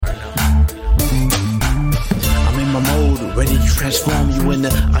Ready to transform you in the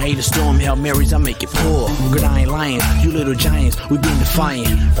I hate a storm. Hail Marys, I make it pour. Good, I ain't lying. You little giants, we been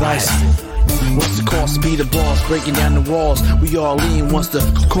defiant. Rising. What's the cost to be the boss? Breaking down the walls. We all in once the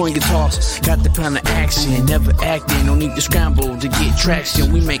coin gets tossed. Got the kind of action, never acting. No need to scramble to get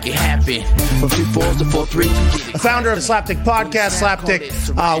traction. We make it happen. From 3-4 to 4-3. The founder of SlapDick Podcast,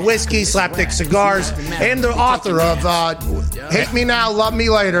 SlapDick Whiskey, SlapDick Cigars, and the author of Hate Me Now, Love Me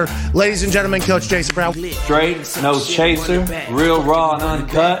Later. Ladies and gentlemen, Coach Jason Brown. Straight, no chaser, real raw and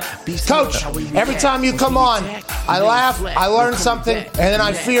uncut. Coach, every time you come on, I laugh, I learn something, and then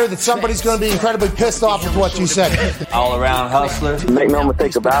I fear that somebody's going to be incredibly pissed off with what you said. All around hustler. Make no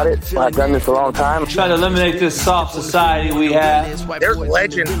mistake about it. I've done this a long time. Try to eliminate this soft society we have. There's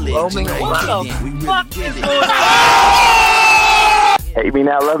legends roaming around. What the fuck is going on? Hate me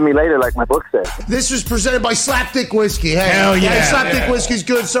now, love me later, like my book says. This was presented by SlapDick Whiskey. Hey, hell yeah. SlapDick Whiskey's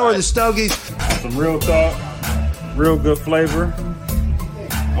good, so are the Stogies. Some real talk, real good flavor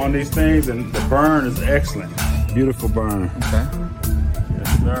on these things, and the burn is excellent. Beautiful burn. Okay.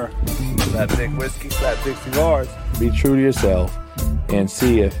 Yes, sir. SlapDick Whiskey, SlapDick Cigars. Be true to yourself and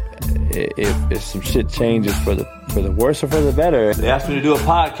see if some shit changes for the worse or for the better. They asked me to do a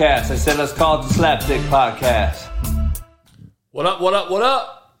podcast. I said, let's call it the SlapDick Podcast. What up, what up, what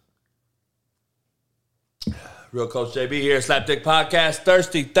up? Real Coach JB here, SlapDick Podcast.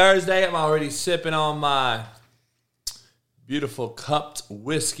 Thirsty Thursday. I'm already sipping on my beautiful cupped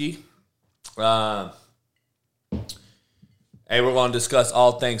whiskey. Hey, we're going to discuss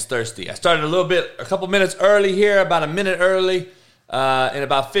all things thirsty. I started a couple minutes early here, about a minute early. In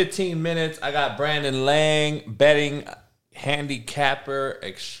about 15 minutes, I got Brandon Lang, betting handicapper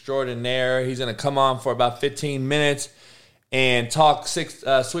extraordinaire. He's going to come on for about 15 minutes and talk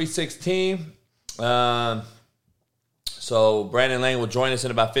Sweet 16. So Brandon Lang will join us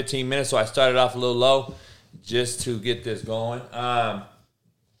in about 15 minutes. So I started off a little low just to get this going.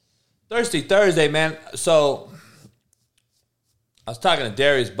 Thirsty Thursday, man. So I was talking to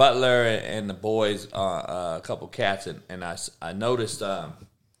Darius Butler and the boys, a couple cats, and I noticed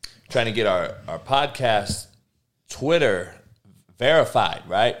trying to get our podcast Twitter verified,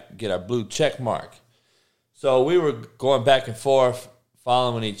 right? Get our blue check mark. So we were going back and forth,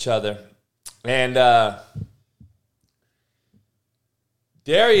 following each other, and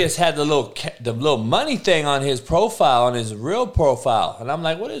Darius had the little money thing on his profile, on his real profile, and I'm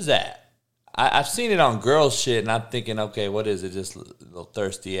like, what is that? I've seen it on girls shit, and I'm thinking, okay, what is it? Just a little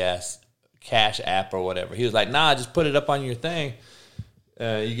thirsty-ass cash app or whatever. He was like, nah, just put it up on your thing.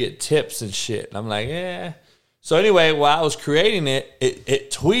 You get tips and shit. And I'm like, yeah. So anyway, while I was creating it, it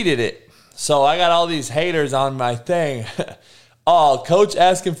tweeted it. So I got all these haters on my thing. Oh, coach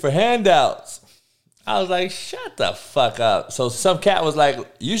asking for handouts. I was like, shut the fuck up. So some cat was like,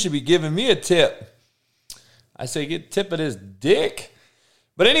 you should be giving me a tip. I said, get a tip of this dick.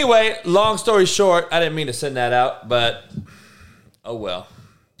 But anyway, long story short, I didn't mean to send that out, but oh well.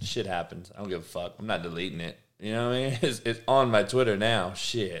 Shit happens. I don't give a fuck. I'm not deleting it. You know what I mean? It's on my Twitter now.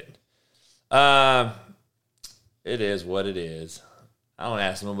 Shit. It is what it is. I don't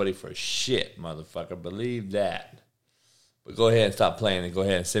ask nobody for shit, motherfucker. Believe that. But go ahead and stop playing and go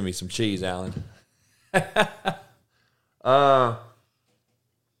ahead and send me some cheese, Alan.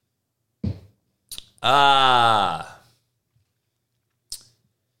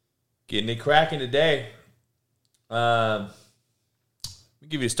 Getting it cracking today. Let me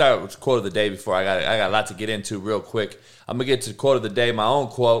give you a start with the quote of the day before I got a lot to get into real quick. I'm going to get to the quote of the day, my own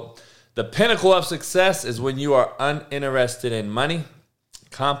quote. The pinnacle of success is when you are uninterested in money,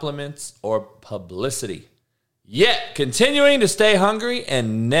 compliments, or publicity, yet continuing to stay hungry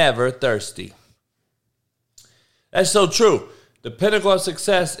and never thirsty. That's so true. The pinnacle of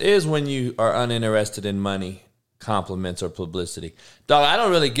success is when you are uninterested in money, compliments, or publicity. Dog, I don't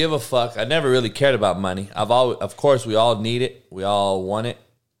really give a fuck. I never really cared about money. Of course, we all need it. We all want it.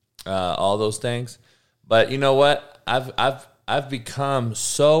 All those things. But you know what? I've become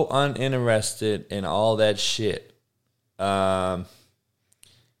so uninterested in all that shit that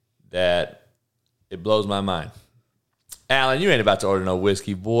it blows my mind. Alan, you ain't about to order no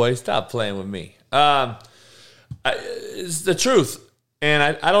whiskey, boy. Stop playing with me. It's the truth.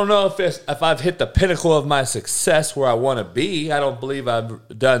 And I don't know if I've hit the pinnacle of my success where I want to be. I don't believe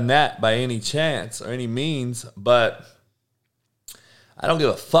I've done that by any chance or any means. But I don't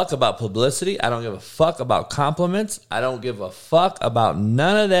give a fuck about publicity. I don't give a fuck about compliments. I don't give a fuck about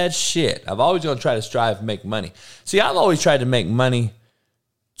none of that shit. I've always going to try to strive to make money. See, I've always tried to make money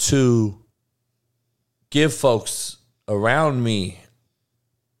to give folks around me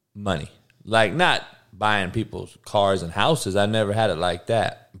money. Like, not buying people's cars and houses. I never had it like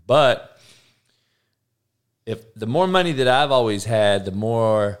that. But if the more money that I've always had,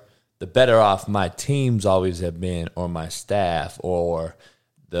 the better off my teams always have been, or my staff, or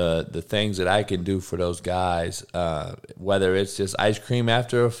the things that I can do for those guys, whether it's just ice cream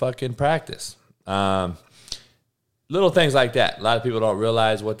after a fucking practice. Little things like that. A lot of people don't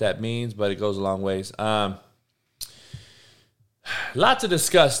realize what that means, but it goes a long ways. Lot to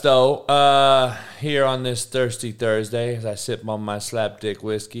discuss, though, here on this Thirsty Thursday as I sip on my SlapDick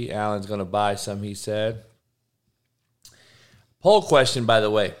whiskey. Alan's going to buy some, he said. Poll question, by the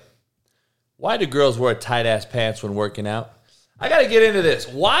way. Why do girls wear tight-ass pants when working out? I got to get into this.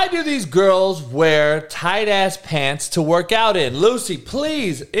 Why do these girls wear tight-ass pants to work out in? Lucy,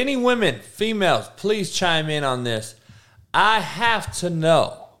 please, any women, females, please chime in on this. I have to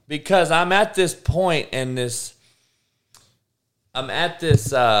know, because I'm at this point in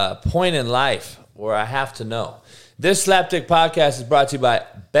life where I have to know. This SlapDick Podcast is brought to you by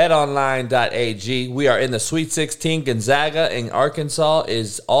Betonline.ag. We are in the Sweet 16. Gonzaga in Arkansas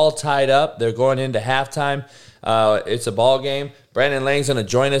is all tied up. They're going into halftime. It's a ball game. Brandon Lane's going to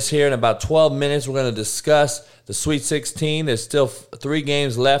join us here in about 12 minutes. We're going to discuss the Sweet 16. There's still 3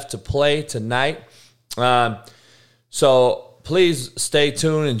 games left to play tonight. So please stay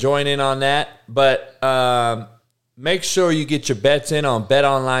tuned and join in on that. But make sure you get your bets in on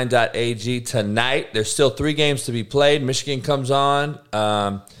betonline.ag tonight. There's still 3 games to be played. Michigan comes on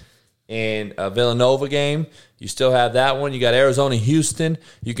and a Villanova game. You still have that one. You got Arizona, Houston.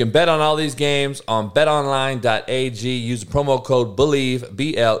 You can bet on all these games on betonline.ag. Use the promo code BELIEVE,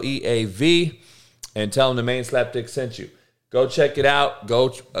 BLEAV, and tell them the main SlapDick sent you. Go check it out. Go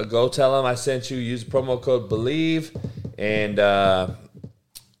tell them I sent you. Use the promo code BELIEVE, and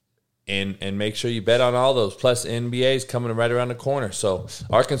make sure you bet on all those. Plus, NBA is coming right around the corner. So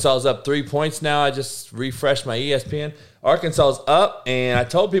Arkansas is up 3 points now. I just refreshed my ESPN. Arkansas is up, and I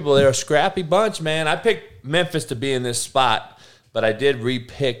told people they're a scrappy bunch, man. I picked Memphis to be in this spot, but I did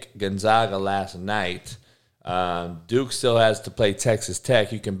re-pick Gonzaga last night. Duke still has to play Texas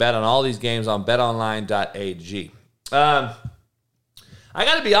Tech. You can bet on all these games on betonline.ag. I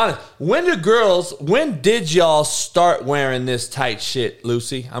got to be honest. When did y'all start wearing this tight shit,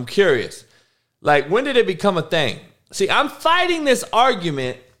 Lucy? I'm curious. Like, when did it become a thing? See, I'm fighting this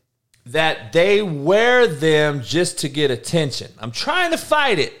argument that they wear them just to get attention. I'm trying to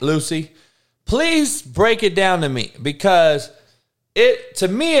fight it, Lucy. Please break it down to me, because to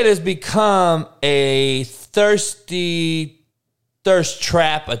me it has become a thirst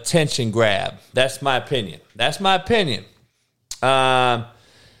trap attention grab. That's my opinion.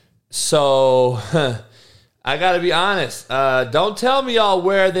 So I got to be honest. Don't tell me y'all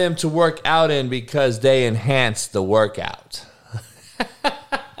wear them to work out in because they enhance the workout.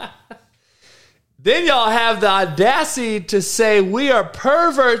 Then y'all have the audacity to say we are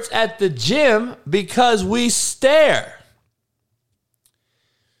perverts at the gym because we stare.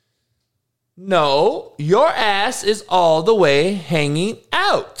 No, your ass is all the way hanging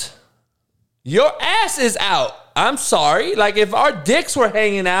out. Your ass is out. I'm sorry. Like, if our dicks were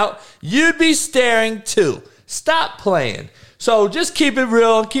hanging out, you'd be staring too. Stop playing. So just keep it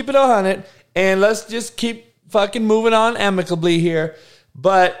real, keep it 100, and let's just keep fucking moving on amicably here.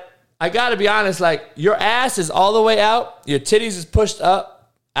 But I gotta be honest, like, your ass is all the way out, your titties is pushed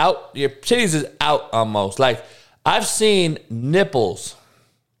up, out, your titties is out almost. Like, I've seen nipples.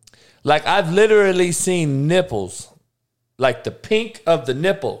 Like, I've literally seen nipples. Like, the pink of the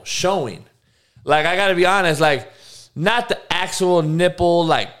nipple showing. Like, I gotta be honest, like, not the actual nipple,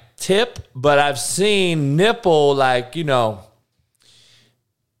 like, tip, but I've seen nipple, like, you know,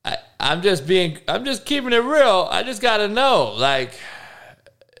 I'm just keeping it real. I just gotta know, like,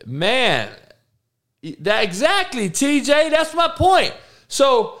 man, that exactly, TJ, that's my point.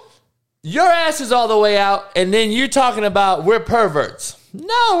 So, your ass is all the way out, and then you're talking about we're perverts.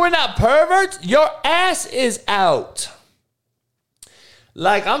 No, we're not perverts. Your ass is out.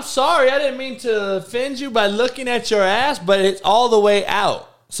 Like, I'm sorry, I didn't mean to offend you by looking at your ass, but it's all the way out.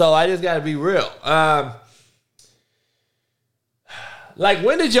 So I just got to be real. Like,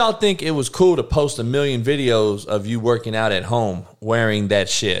 when did y'all think it was cool to post 1 million videos of you working out at home wearing that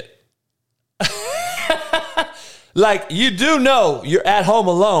shit? Like, you do know you're at home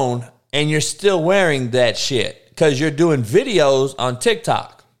alone and you're still wearing that shit because you're doing videos on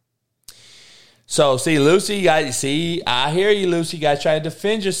TikTok. So, see, Lucy, I hear you, Lucy. You guys trying to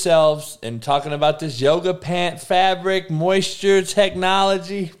defend yourselves and talking about this yoga pant fabric, moisture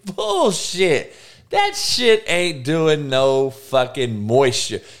technology. Bullshit. That shit ain't doing no fucking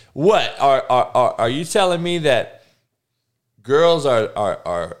moisture. What? Are you telling me that girls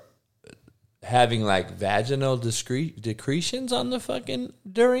are having like vaginal decretions on the fucking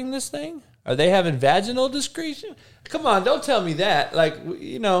during this thing? Are they having vaginal discretion? Come on, don't tell me that. Like,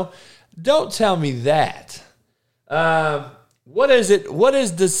 don't tell me that. What is it? What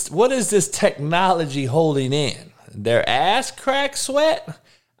is this technology holding in? Their ass crack sweat?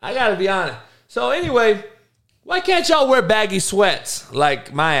 I gotta be honest. So anyway, why can't y'all wear baggy sweats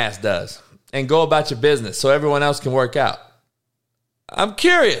like my ass does and go about your business so everyone else can work out? I'm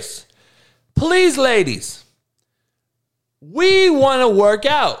curious. Please, ladies, we want to work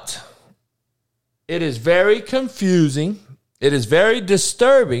out. It is very confusing. It is very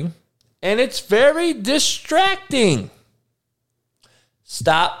disturbing. And it's very distracting.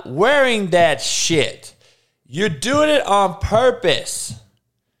 Stop wearing that shit. You're doing it on purpose.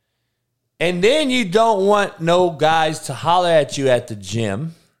 And then you don't want no guys to holler at you at the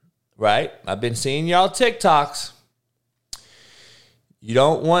gym, right? I've been seeing y'all TikToks. You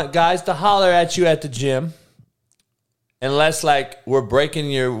don't want guys to holler at you at the gym unless, like, we're breaking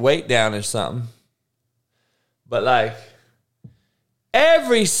your weight down or something. But, like,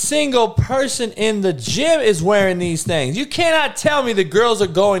 every single person in the gym is wearing these things. You cannot tell me the girls are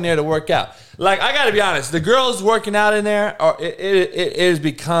going there to work out. Like, I got to be honest. The girls working out in there, it has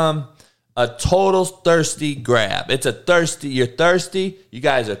become a total thirsty grab. It's a thirsty. You're thirsty. You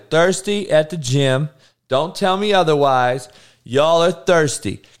guys are thirsty at the gym. Don't tell me otherwise. Y'all are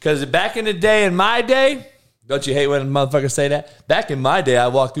thirsty. Because back in the day, in my day, don't you hate when motherfuckers say that? Back in my day, I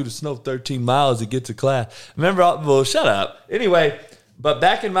walked through the snow 13 miles to get to class. Remember all, well, shut up. Anyway, but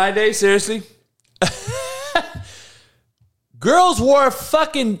back in my day, seriously, girls wore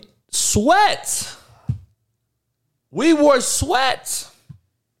fucking sweats. We wore sweats.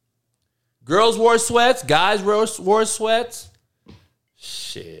 Girls wore sweats. Guys wore sweats.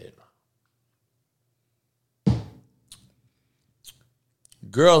 Shit.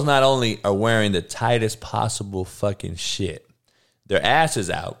 Girls not only are wearing the tightest possible fucking shit, their ass is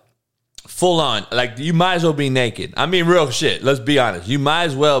out. Full on. Like, you might as well be naked. I mean, real shit. Let's be honest. You might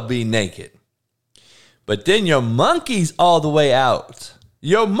as well be naked. But then your monkey's all the way out.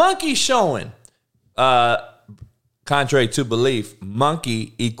 Your monkey showing. Contrary to belief,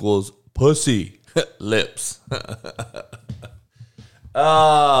 monkey equals pussy lips.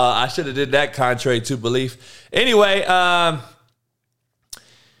 I should have did that contrary to belief. Anyway,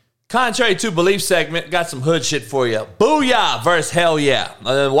 contrary to belief segment, got some hood shit for you. Booyah versus hell yeah.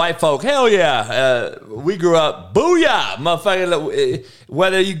 White folk, hell yeah. We grew up, booyah, motherfucker.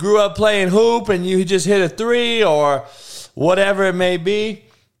 Whether you grew up playing hoop and you just hit a three or whatever it may be,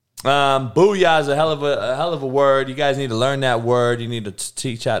 booyah is a hell of a word. You guys need to learn that word. You need to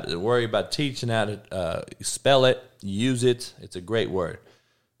teach how to worry about teaching how to spell it, use it. It's a great word.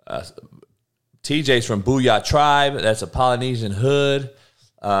 TJ's from Booyah Tribe. That's a Polynesian hood.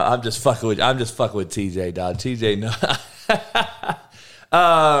 I'm just fucking with TJ, dog. TJ,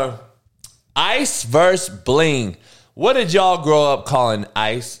 no. Ice versus bling. What did y'all grow up calling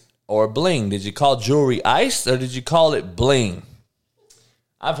ice or bling? Did you call jewelry ice or did you call it bling?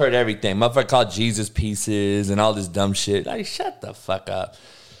 I've heard everything. Motherfucker called Jesus pieces and all this dumb shit. Like, shut the fuck up.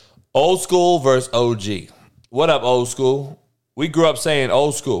 Old school versus OG. What up, old school? We grew up saying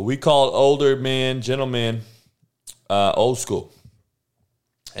old school. We called older men, gentlemen, old school.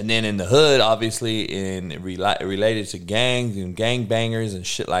 And then in the hood, obviously, related to gangs and gangbangers and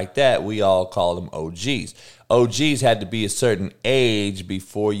shit like that, we all call them OGs. OGs had to be a certain age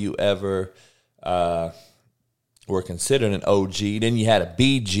before you ever were considered an OG. Then you had a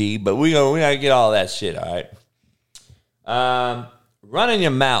BG, but we gotta get all that shit, all right? Running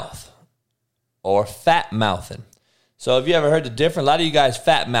your mouth or fat mouthing. So have you ever heard the difference? A lot of you guys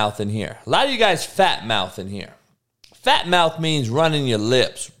fat mouthing here. Fat mouth means running your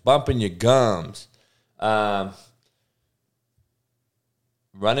lips, bumping your gums, running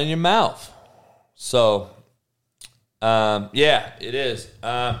your mouth. So, yeah, it is.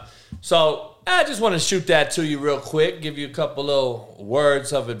 So I just want to shoot that to you real quick, give you a couple little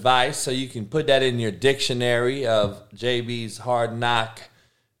words of advice so you can put that in your dictionary of JB's hard knock,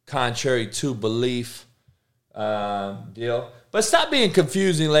 contrary to belief deal. But stop being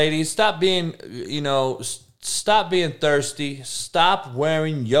confusing, ladies. Stop being, Stop being thirsty. Stop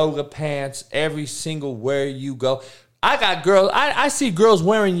wearing yoga pants every single where you go. I got girls. I see girls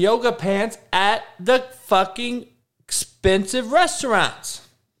wearing yoga pants at the fucking expensive restaurants.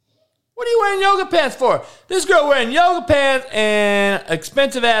 What are you wearing yoga pants for? This girl wearing yoga pants and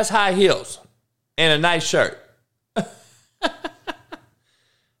expensive ass high heels and a nice shirt.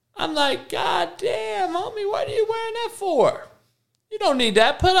 I'm like, God damn, homie, what are you wearing that for? You don't need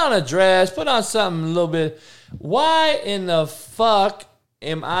that. Put on a dress. Put on something a little bit. Why in the fuck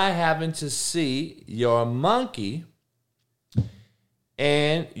am I having to see your monkey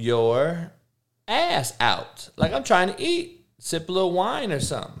and your ass out. Like I'm trying to eat, sip a little wine or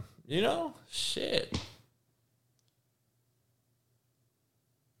something. You know? Shit.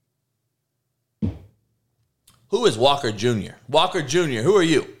 Who is Walker Jr.? Walker Jr., who are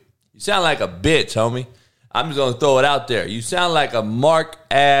you? You sound like a bitch, homie. I'm just going to throw it out there. You sound like a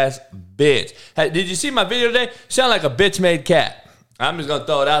mark-ass bitch. Hey, did you see my video today? You sound like a bitch-made cat. I'm just going to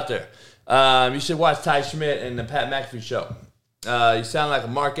throw it out there. You should watch Ty Schmidt and the Pat McAfee show. You sound like a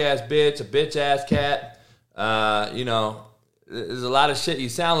mark-ass bitch, a bitch-ass cat. You know, there's a lot of shit you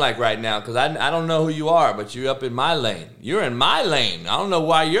sound like right now because I don't know who you are, but you're up in my lane. You're in my lane. I don't know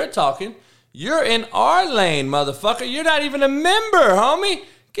why you're talking. You're in our lane, motherfucker. You're not even a member, homie.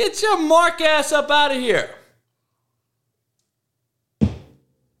 Get your mark ass up out of here.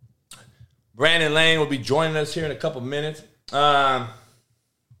 Brandon Lane will be joining us here in a couple minutes. Oh,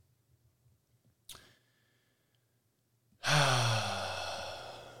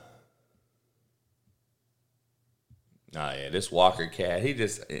 yeah, this Walker cat. He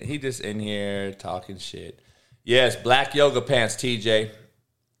just in here talking shit. Yes, black yoga pants, TJ.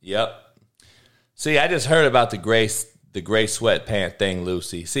 Yep. See, I just heard about the gray sweatpant thing,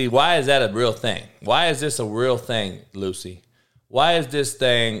 Lucy. See, why is that a real thing? Why is this a real thing, Lucy? Why is this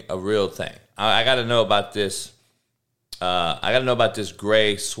thing a real thing? I got to know about this. I got to know about this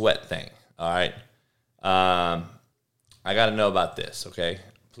gray sweat thing. All right. I got to know about this. Okay.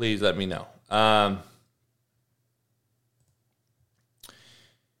 Please let me know.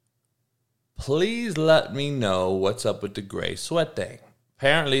 Please let me know what's up with the gray sweat thing.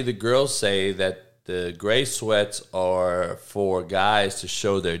 Apparently, the girls say that the gray sweats are for guys to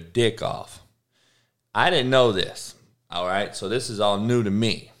show their dick off. I didn't know this. All right, so this is all new to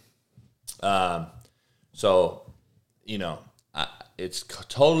me. So, you know, it's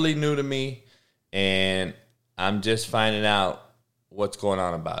totally new to me, and I'm just finding out what's going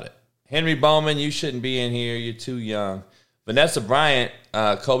on about it. Henry Bowman, you shouldn't be in here. You're too young. Vanessa Bryant,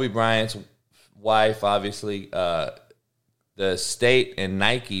 Kobe Bryant's wife, obviously, the state and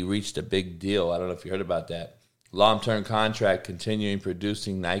Nike reached a big deal. I don't know if you heard about that. Long-term contract continuing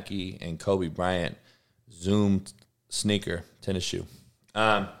producing Nike and Kobe Bryant Zoom sneaker, tennis shoe.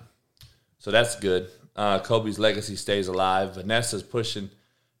 So that's good. Kobe's legacy stays alive. Vanessa's pushing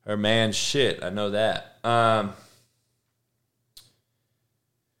her man's shit. I know that.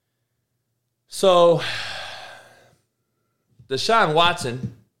 So Deshaun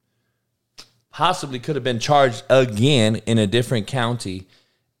Watson possibly could have been charged again in a different county,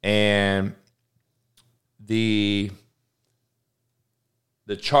 and the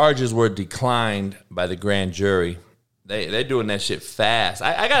charges were declined by the grand jury. They're doing that shit fast.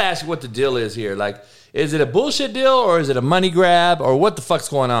 I got to ask you what the deal is here. Like, is it a bullshit deal or is it a money grab or what the fuck's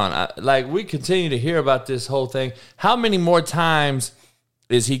going on? We continue to hear about this whole thing. How many more times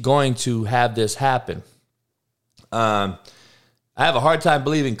is he going to have this happen? I have a hard time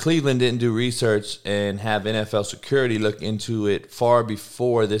believing Cleveland didn't do research and have NFL security look into it far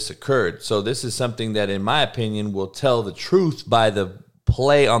before this occurred. So this is something that, in my opinion, will tell the truth by the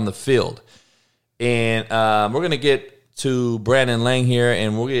play on the field. And we're going to get to Brandon Lang here,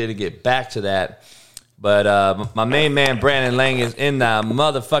 and we're going to get back to that. But my main man, Brandon Lang, is in the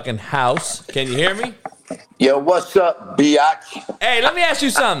motherfucking house. Can you hear me? Yo, what's up, biatch? Hey, let me ask you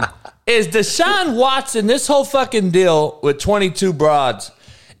something. Is Deshaun Watson, this whole fucking deal with 22 broads,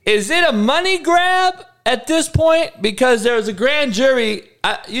 is it a money grab at this point? Because there's a grand jury.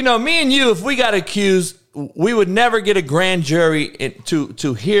 Me and you, if we got accused, we would never get a grand jury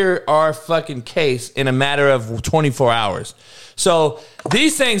to hear our fucking case in a matter of 24 hours. So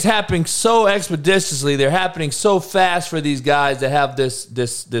these things happening so expeditiously. They're happening so fast for these guys that have this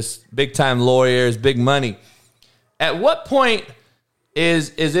big-time lawyers, big money. At what point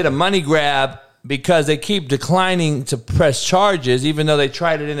is it a money grab because they keep declining to press charges, even though they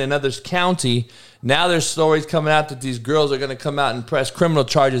tried it in another county? Now there's stories coming out that these girls are going to come out and press criminal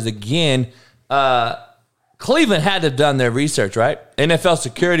charges again. Cleveland had to have done their research, right? NFL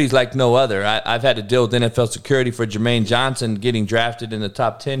security is like no other. I've had to deal with NFL security for Jermaine Johnson getting drafted in the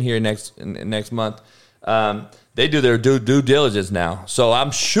top 10 here next month. They do their due diligence now. So I'm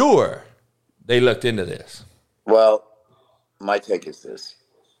sure they looked into this. Well, my take is this.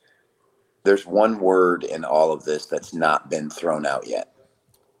 There's one word in all of this that's not been thrown out yet.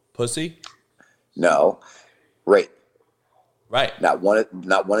 Pussy? No. Rape. Right. Not one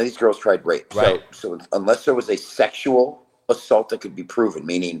of these girls tried rape. Right. So unless there was a sexual assault that could be proven,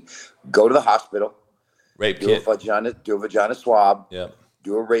 meaning go to the hospital, rape do kit, do a vagina swab, yep,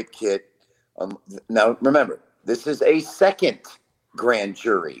 do a rape kit. Now remember, this is a second grand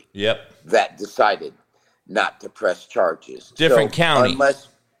jury. Yep. That decided. not to press charges. Different county. Unless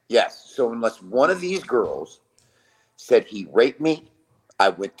one of these girls said he raped me, I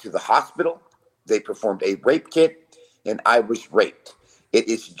went to the hospital, they performed a rape kit, and I was raped. It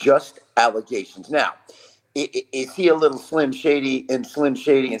is just allegations. Now, is he a little Slim Shady?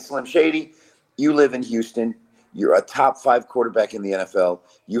 You live in Houston. You're a top 5 quarterback in the NFL.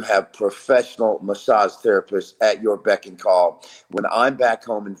 You have professional massage therapists at your beck and call. When I'm back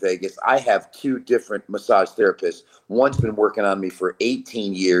home in Vegas, I have 2 different massage therapists. One's been working on me for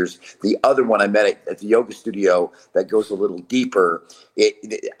 18 years. The other one I met at the yoga studio that goes a little deeper.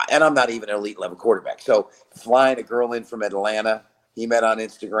 And I'm not even an elite level quarterback. So flying a girl in from Atlanta, he met on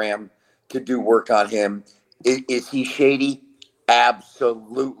Instagram to do work on him. Is he shady?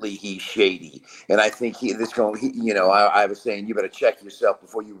 Absolutely, he's shady, and I think I was saying you better check yourself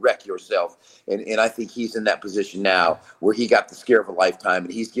before you wreck yourself, and I think he's in that position now where he got the scare of a lifetime,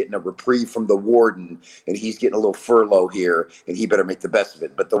 and he's getting a reprieve from the warden, and he's getting a little furlough here, and he better make the best of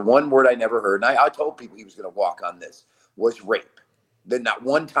it. But the one word I never heard, and I told people he was going to walk on this, was rape. Then not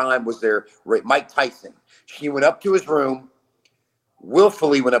one time was there rape. Mike Tyson, she went up to his room,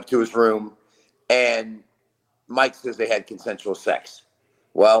 willfully went up to his room, and Mike says they had consensual sex.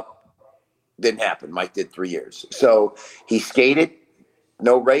 Well, didn't happen. Mike did 3 years. So he skated,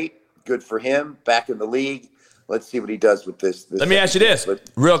 no rape, good for him, back in the league. Let's see what he does with this. Let me ask you this,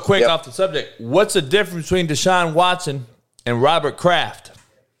 real quick off the subject. What's the difference between Deshaun Watson and Robert Kraft?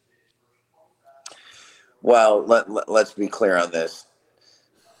 Well, let's be clear on this.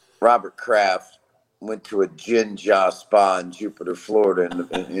 Robert Kraft went to a Gin Jaw spa in Jupiter, Florida,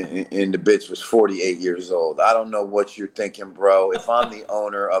 and the bitch was 48 years old. I don't know what you're thinking, bro. If I'm the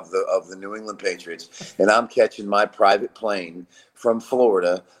owner of the New England Patriots and I'm catching my private plane from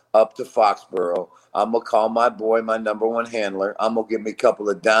Florida up to Foxborough, I'm going to call my boy, my number 1 handler. I'm going to give me a couple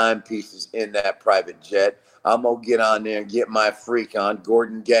of dime pieces in that private jet. I'm going to get on there and get my freak on,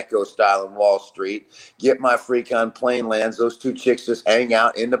 Gordon Gekko style in Wall Street. Get my freak on plane lands. Those 2 chicks just hang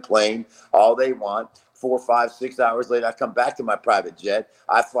out in the plane all they want. 4, 5, 6 hours later, I come back to my private jet.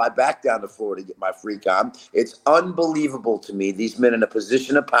 I fly back down to Florida to get my freak on. It's unbelievable to me, these men in a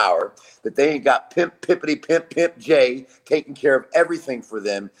position of power, that they ain't got Pimp J taking care of everything for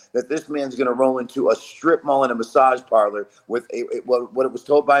them, that this man's going to roll into a strip mall and a massage parlor with what it was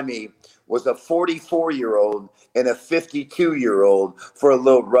told by me was a 44-year-old and a 52-year-old for a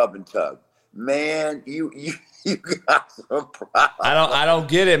little rub and tug. Man, you got some problems. I don't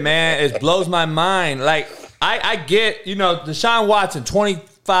get it, man. It blows my mind. Like I get, Deshaun Watson,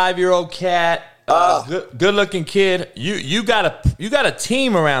 25-year-old cat, good looking kid. You got a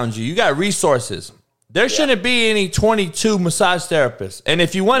team around you. You got resources. There shouldn't be any 22 massage therapists. And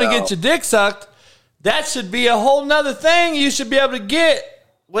if you want to get your dick sucked, that should be a whole nother thing you should be able to get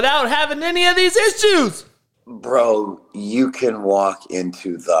without having any of these issues. Bro, you can walk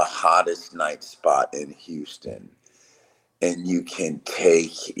into the hottest night spot in Houston and you can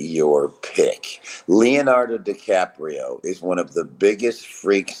take your pick. Leonardo DiCaprio is one of the biggest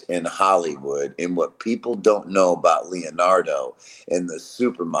freaks in Hollywood. And what people don't know about Leonardo and the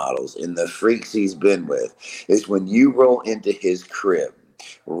supermodels and the freaks he's been with is when you roll into his crib,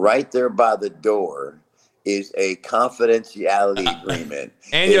 right there by the door is a confidentiality agreement.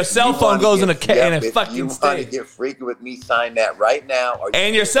 And your cell phone goes in a fucking safe. If you want to get freaky with me, sign that right now.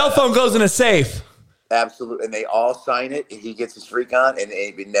 And your cell phone goes in a safe. Absolutely. And they all sign it, and he gets his freak on, and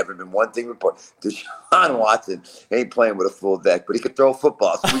it ain't never been one thing reported. Deshaun Watson ain't playing with a full deck, but he can throw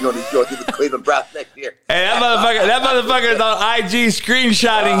football, so we're going to enjoy the Cleveland Browns next year. Hey, that motherfucker is on IG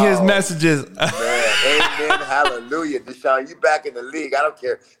screenshotting his messages. Man, amen, hallelujah. Deshaun, you back in the league. I don't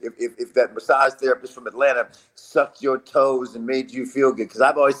care if that massage therapist from Atlanta sucked your toes and made you feel good, because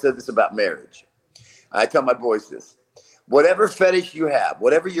I've always said this about marriage. I tell my boys this. Whatever fetish you have,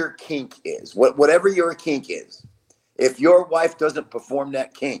 whatever your kink is, whatever your kink is, if your wife doesn't perform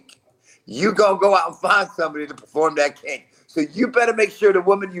that kink, you gonna go out and find somebody to perform that kink. So you better make sure the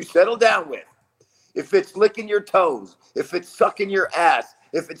woman you settle down with, if it's licking your toes, if it's sucking your ass,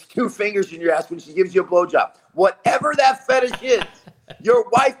 if it's 2 fingers in your ass when she gives you a blowjob, whatever that fetish is, your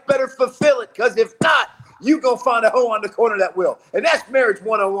wife better fulfill it, because if not, you go find a hoe on the corner that will. And that's marriage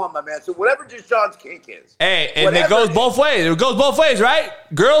 101, my man. So whatever Deshaun's kink is. Hey, and it goes both ways. It goes both ways, right?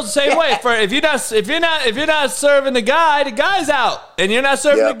 Girls the same way. For if you're not serving the guy's out. And you're not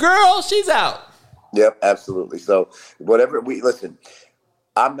serving the girl, she's out. Yep, absolutely. So whatever listen,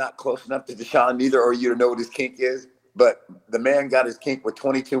 I'm not close enough to Deshaun, neither are you, to know what his kink is. But the man got his kink with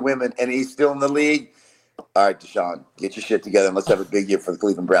 22 women and he's still in the league. All right, Deshaun, get your shit together and let's have a big year for the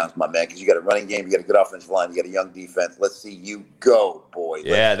Cleveland Browns, my man, because you got a running game, you got a good offensive line, you got a young defense. Let's see you go, boy.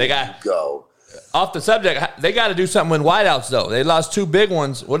 They got go. off the subject, they got to do something with wideouts, though. They lost 2 big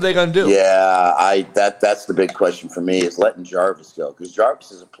ones. What are they going to do? Yeah, that's the big question for me is letting Jarvis go because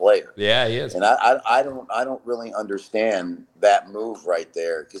Jarvis is a player. Yeah, he is. And I don't really understand that move right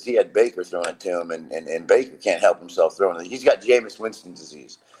there because he had Baker throwing it to him, and Baker can't help himself throwing it. He's got Jameis Winston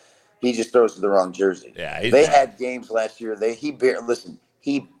disease. He just throws to the wrong jersey. Yeah, they had games last year.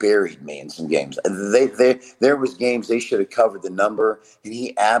 He buried me in some games. There was games they should have covered the number, and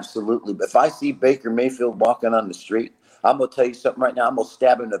he absolutely. If I see Baker Mayfield walking on the street, I'm going to tell you something right now. I'm going to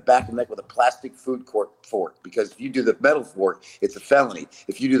stab him in the back of the neck with a plastic food court fork because if you do the metal fork, it's a felony.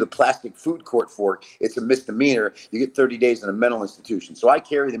 If you do the plastic food court fork, it's a misdemeanor. You get 30 days in a mental institution. So I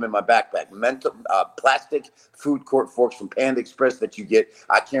carry them in my backpack. Plastic food court forks from Panda Express that you get,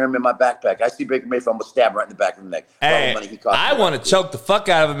 I carry them in my backpack. I see Baker Mayfield, I'm going to stab him right in the back of the neck. Hey, I want to choke the fuck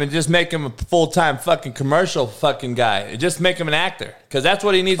out of him and just make him a full-time fucking commercial fucking guy. Just make him an actor because that's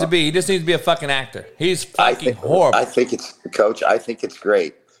what he needs to be. He just needs to be a fucking actor. He's fucking horrible. I think it's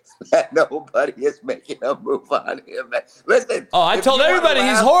great that nobody is making a move on him. Listen. Oh, I told everybody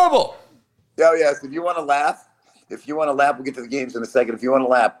he's horrible. Oh, yes. If you want to laugh, we'll get to the games in a second. If you want to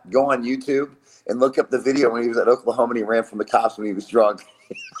laugh, go on YouTube and look up the video when he was at Oklahoma and he ran from the cops when he was drunk.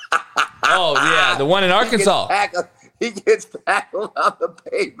 Oh, yeah. The one in Arkansas. He gets tackled on the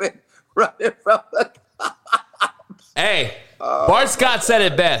pavement running from the cops. Hey, Bart Scott said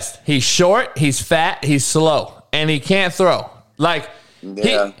it best. He's short, he's fat, he's slow, and he can't throw. Like,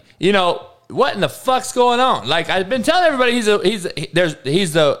 what in the fuck's going on? Like, I've been telling everybody he's the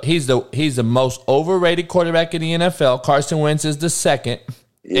most overrated quarterback in the NFL. Carson Wentz is the second.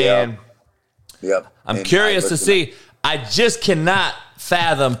 Yeah. And I'm curious to see. I just cannot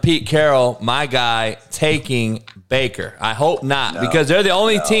fathom Pete Carroll, my guy, taking Baker. I hope not, because they're the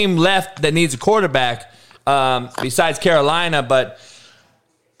only team left that needs a quarterback besides Carolina. But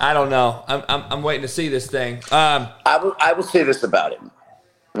I don't know. I'm waiting to see this thing. I will say this about him.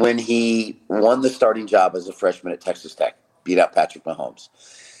 When he won the starting job as a freshman at Texas Tech, beat out Patrick Mahomes,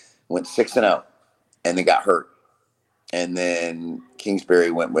 went 6-0, and then got hurt. And then Kingsbury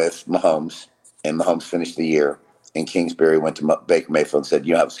went with Mahomes, and Mahomes finished the year. And Kingsbury went to Baker Mayfield and said,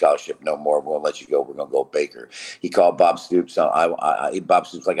 "You don't have a scholarship no more. We'll let you go. We're going to go with Baker." He called Bob Stoops. Bob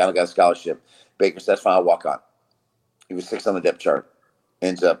Stoops like, "I don't got a scholarship." Baker said, "That's fine. I'll walk on." He was 6th on the depth chart.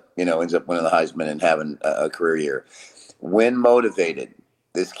 Ends up winning the Heisman and having a career year. When motivated,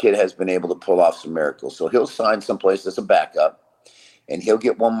 this kid has been able to pull off some miracles. So he'll sign someplace as a backup, and he'll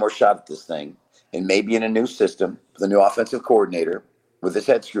get one more shot at this thing. And maybe in a new system, with a new offensive coordinator, with his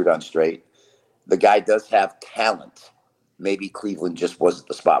head screwed on straight. The guy does have talent. Maybe Cleveland just wasn't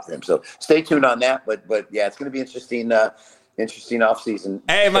the spot for him. So stay tuned on that. But yeah, it's going to be interesting offseason.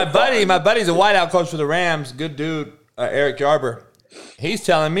 Hey, my buddy's a wideout coach for the Rams. Good dude, Eric Yarber. He's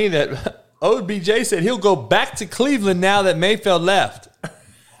telling me that OBJ said he'll go back to Cleveland now that Mayfield left.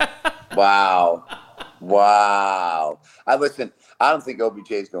 Wow. I don't think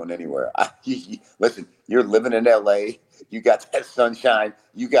OBJ is going anywhere. Listen, you're living in L.A. You got that sunshine.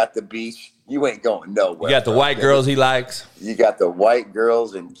 You got the beach. You ain't going nowhere. You got the white girls he likes. You got the white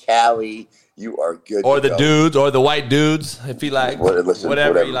girls in Cali. You are good. Or the dudes, or the white dudes, if he likes.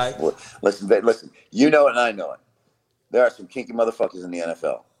 Whatever he likes. Listen. You know it and I know it. There are some kinky motherfuckers in the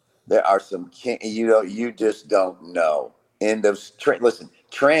NFL. There are some you just don't know. Listen,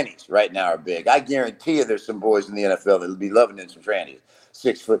 trannies right now are big. I guarantee you there's some boys in the NFL that'll be loving them some trannies.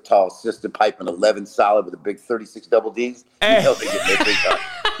 6 foot tall sister piping 11 solid with a big 36 double Ds. Hey. You know they get their big time.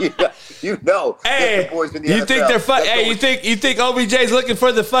 You know the boys in the NFL. You think they're you think OBJ's looking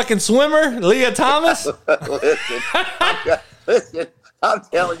for the fucking swimmer, Leah Thomas? Listen, I'm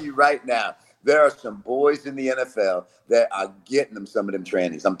telling you right now, there are some boys in the NFL that are getting them some of them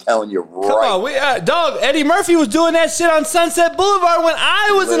trannies. I'm telling you right. Come on, Eddie Murphy was doing that shit on Sunset Boulevard when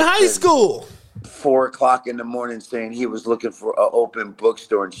I was in high school. 4:00 in the morning saying he was looking for an open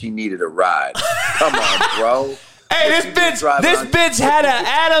bookstore and she needed a ride. Come on, bro. Hey, this bitch had an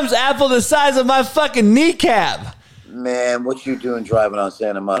Adam's apple the size of my fucking kneecap. Man, what you doing driving on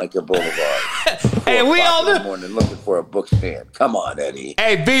Santa Monica Boulevard? Hey, we all knew. Morning looking for a book stand. Come on, Eddie.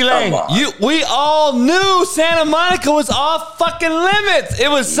 Hey, B-Lane, we all knew Santa Monica was off fucking limits. It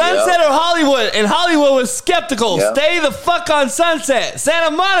was Sunset or Hollywood, and Hollywood was skeptical. Yep. Stay the fuck on Sunset.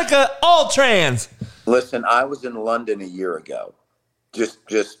 Santa Monica, all trans. Listen, I was in London a year ago.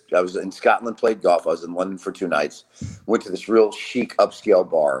 I was in Scotland, played golf. I was in London for 2 nights. Went to this real chic upscale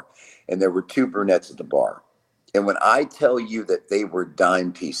bar, and there were 2 brunettes at the bar. And when I tell you that they were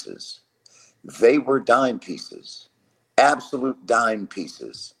dime pieces, absolute dime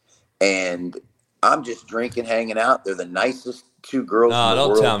pieces. And I'm just drinking, hanging out. They're the nicest two girls in the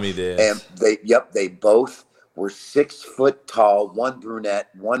world. Don't tell me this. And they both were 6 foot tall, one brunette,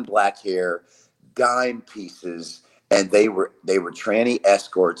 one black hair, dime pieces, and they were tranny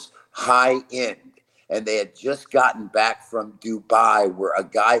escorts, high end. And they had just gotten back from Dubai, where a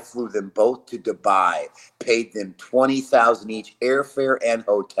guy flew them both to Dubai, paid them $20,000 each, airfare and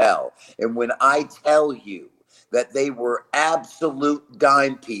hotel. And when I tell you that they were absolute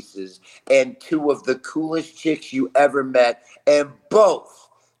dime pieces and two of the coolest chicks you ever met, and both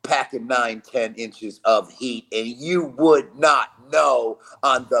packing 9-10 inches of heat, and you would not know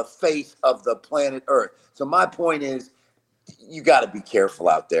on the face of the planet Earth. So my point is, you got to be careful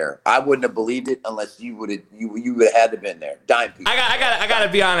out there. I wouldn't have believed it unless you would have had to been there. Dime pieces. I got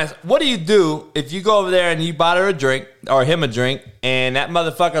to be honest. What do you do if you go over there and you bought her a drink or him a drink, and that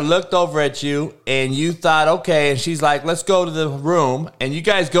motherfucker looked over at you and you thought, okay, and she's like, let's go to the room, and you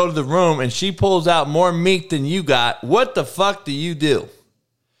guys go to the room and she pulls out more meat than you got? What the fuck do you do?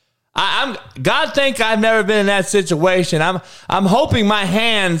 God thank I've never been in that situation. I'm hoping my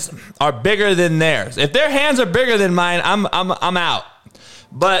hands are bigger than theirs. If their hands are bigger than mine, I'm out.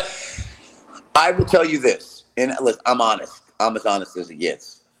 But I will tell you this, and listen, I'm honest. I'm as honest as it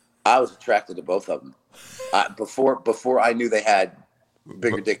gets. I was attracted to both of them before I knew they had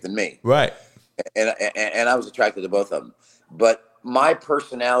bigger dick than me. Right. And I was attracted to both of them. But my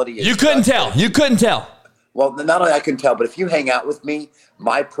personality is... You couldn't tell. You couldn't tell. Well, not only I can tell, but if you hang out with me,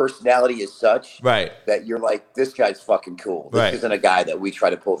 my personality is such that you're like, this guy's fucking cool. This isn't a guy that we try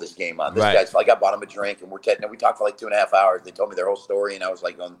to pull this game on. This guy's like, I bought him a drink, and we talked for like 2.5 hours. They told me their whole story, and I was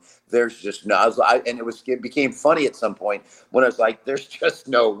like, there's just no. It became funny at some point when I was like, there's just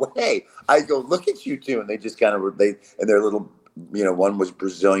no way. I go, look at you two, and they just kind of and their little. One was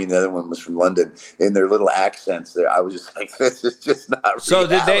Brazilian, the other one was from London. In their little accents, there, I was just like, this is just not. So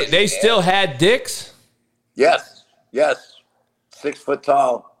did they still had dicks? Yes. 6 foot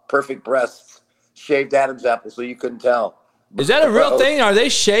tall, perfect breasts, shaved Adam's apple, so you couldn't tell. Is that a real thing? Are they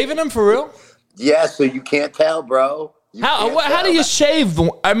shaving them for real? Yeah, so you can't tell, bro. How do you shave?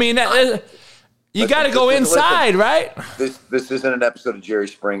 I mean, you got to go inside, right? This isn't an episode of Jerry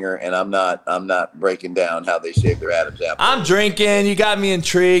Springer, and I'm not breaking down how they shave their Adam's apple. I'm drinking. You got me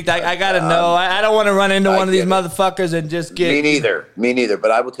intrigued. I got to know. I don't want to run into one of these motherfuckers and just get. Me neither.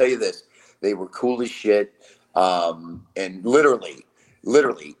 But I will tell you this: they were cool as shit. And literally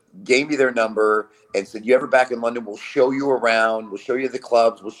gave me their number and said, you ever back in London, we'll show you around. We'll show you the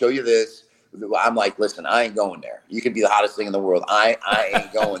clubs. We'll show you this. I'm like, listen, I ain't going there. You can be the hottest thing in the world. I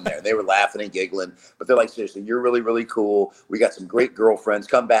ain't going there. They were laughing and giggling, but they're like, seriously, you're really, really cool. We got some great girlfriends.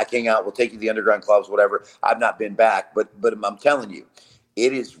 Come back, hang out. We'll take you to the underground clubs, whatever. I've not been back, but I'm telling you,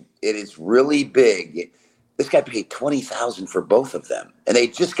 it is really big. This guy paid $20,000 for both of them, and they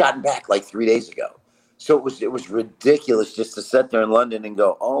just gotten back like 3 days ago. So it was ridiculous just to sit there in London and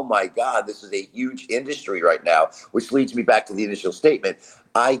go, oh my God, this is a huge industry right now, which leads me back to the initial statement.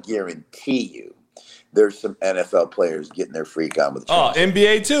 I guarantee you there's some NFL players getting their freak on with the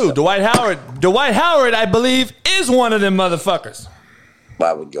NBA too. So, Dwight Howard, I believe, is one of them motherfuckers.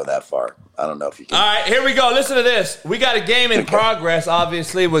 I wouldn't go that far. I don't know if you can. All right, here we go. Listen to this. We got a game in progress,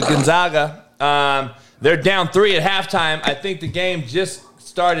 obviously, with Gonzaga. They're down 3 at halftime. I think the game just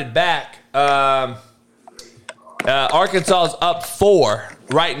started back. Arkansas is up 4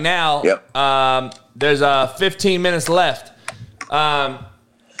 right now. Yep. There's 15 minutes left.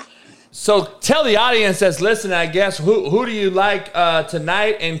 So tell the audience that's listening, I guess, who do you like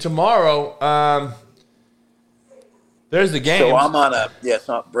tonight and tomorrow? There's the game. So I'm on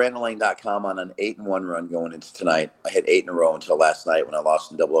Brandonlane.com on an 8-1 run going into tonight. I hit 8 in a row until last night when I lost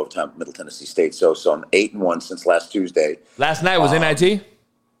in double overtime at Middle Tennessee State. So I'm 8-1 since last Tuesday. Last night was NIT?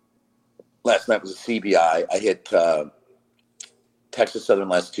 Last night was a CBI. I hit Texas Southern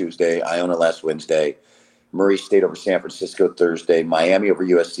last Tuesday, Iona last Wednesday, Murray State over San Francisco Thursday, Miami over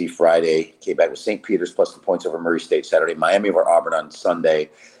USC Friday, came back with St. Peter's plus the points over Murray State Saturday, Miami over Auburn on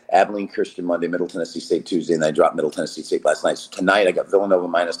Sunday, Abilene Christian Monday, Middle Tennessee State Tuesday, and I dropped Middle Tennessee State last night. So tonight I got Villanova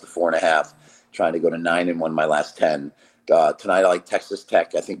minus the 4.5, trying to go to 9-1 my last 10. Tonight I like Texas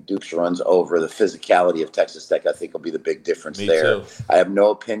Tech. I think Dukes runs over. The physicality of Texas Tech I think will be the big difference there. Too. I have no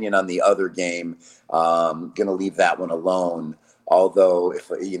opinion on the other game. Going to leave that one alone. Although if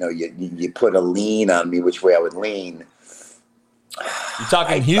you put a lean on me, which way I would lean? You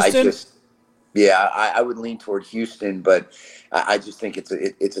talking Houston? I would lean toward Houston, but I just think it's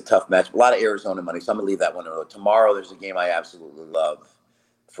a tough match. A lot of Arizona money, so I'm going to leave that one alone. Tomorrow there's a game I absolutely love.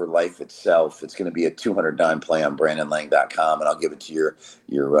 For life itself, it's going to be a 200 dime play on BrandonLang.com, and I'll give it to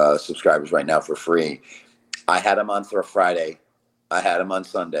your subscribers right now for free. I had them on for a Friday. I had them on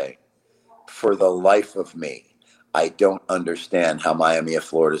Sunday. for the life of me, I don't understand how Miami of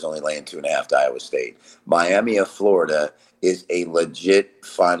Florida is only laying 2.5 to Iowa State. Miami of Florida is a legit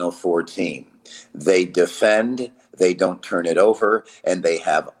Final Four team. They defend, they don't turn it over, and they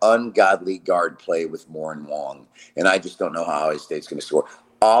have ungodly guard play with Moore and Wong. And I just don't know how Iowa State's going to score.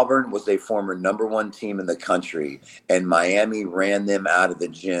 Auburn was a former number 1 team in the country, and Miami ran them out of the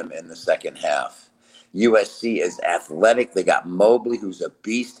gym in the second half. USC is athletic. They got Mobley, who's a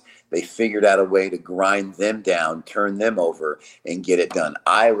beast. They figured out a way to grind them down, turn them over, and get it done.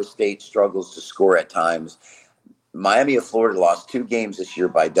 Iowa State struggles to score at times. Miami of Florida lost 2 games this year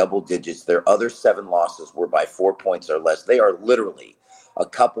by double digits. Their other 7 losses were by 4 points or less. They are literally a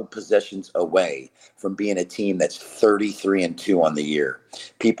couple possessions away from being a team that's 33-2 on the year.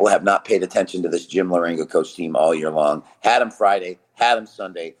 People have not paid attention to this Jim Larango coach team all year long. Had them Friday, had them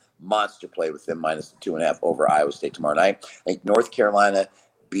Sunday. Monster play with them minus 2.5 over Iowa State tomorrow night. I think North Carolina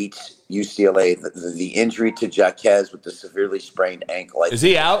beats UCLA. The injury to Jaquez with the severely sprained ankle. Is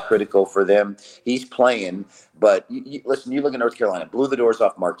he out? Critical for them. He's playing, but listen, you look at North Carolina, blew the doors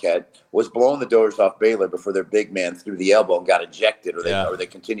off Marquette, was blowing the doors off Baylor before their big man threw the elbow and got ejected, or they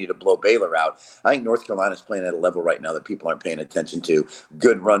continue to blow Baylor out. I think North Carolina's playing at a level right now that people aren't paying attention to.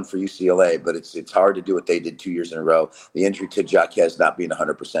 Good run for UCLA, but it's hard to do what they did 2 years in a row. The injury to Jaquez not being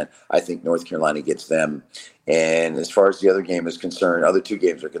 100%. I think North Carolina gets them. And as far as the other game is concerned, other 2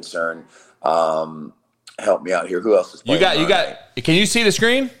 games are concerned. Help me out here. Who else is playing? You got. Can you see the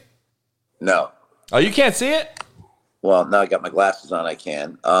screen? No. Oh, you can't see it? Well, now I got my glasses on. I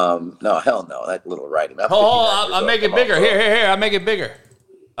can. No, hell no. That little writing. I'll make it bigger. Here. I'll make it bigger.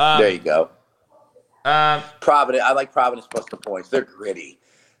 There you go. Providence. I like Providence plus the points. They're gritty.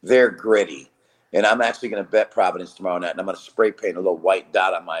 And I'm actually going to bet Providence tomorrow night, and I'm going to spray paint a little white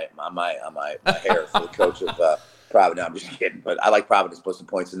dot on my hair for the coach of Providence. I'm just kidding, but I like Providence plus the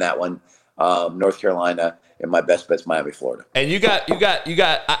points in that one. North Carolina, and my best bet's Miami, Florida. And you got.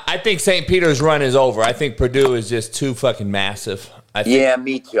 I think St. Peter's run is over. I think Purdue is just too fucking massive. Yeah,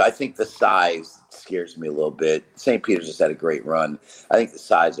 me too. I think the size scares me a little bit. St. Peter's just had a great run. I think the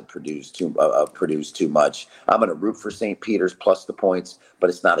size of Purdue's too much. I'm going to root for St. Peter's plus the points, but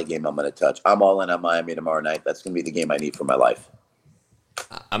it's not a game I'm going to touch. I'm all in on Miami tomorrow night. That's going to be the game I need for my life.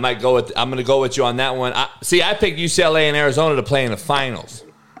 I'm going to go with you on that one. I picked UCLA and Arizona to play in the finals.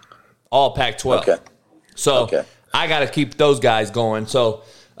 All Pac-12. Okay. So I got to keep those guys going. So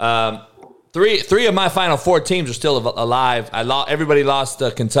three of my Final Four teams are still alive. Everybody lost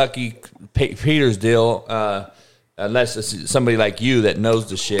the Kentucky Peters deal, unless it's somebody like you that knows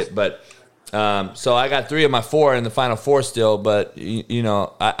the shit. But so I got 3 of my 4 in the Final Four still. But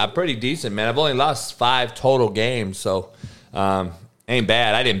I'm pretty decent, man. I've only lost 5 total games, so ain't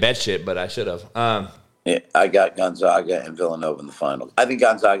bad. I didn't bet shit, but I should have. Yeah, I got Gonzaga and Villanova in the final. I think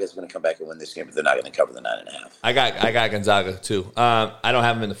Gonzaga is going to come back and win this game, but they're not going to cover the 9.5. I got Gonzaga too. I don't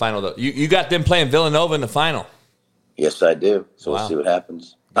have them in the final though. You got them playing Villanova in the final. Yes, I do. So We'll see what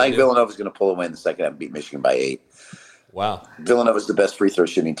happens. I think Villanova's going to pull away in the second half and beat Michigan by 8. Wow. Villanova's the best free throw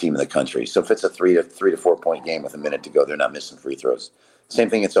shooting team in the country. So if it's a 3 to 4 point game with a minute to go, they're not missing free throws. Same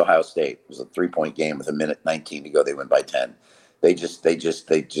thing against Ohio State. It was a 3-point game with a minute 19 to go. They win by 10. They just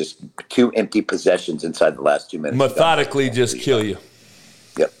 2 empty possessions inside the last 2 minutes. Methodically just kill you.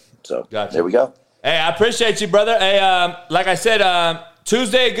 Yep. So gotcha. There we go. Hey, I appreciate you, brother. Hey, like I said,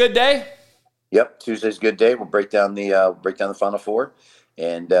 Tuesday, a good day? Yep. Tuesday's a good day. We'll break down the Final Four.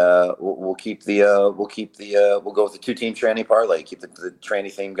 And we'll go with the 2-team tranny parlay. Keep the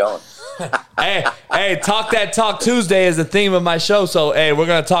tranny theme going. hey, Talk That Talk Tuesday is the theme of my show. So, hey, we're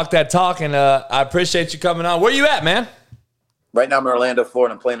going to talk that talk, and I appreciate you coming on. Where you at, man? Right now I'm in Orlando,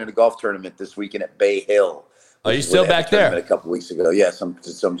 Florida. I'm playing in a golf tournament this weekend at Bay Hill. Are you still back there? A couple weeks ago. Yes, I'm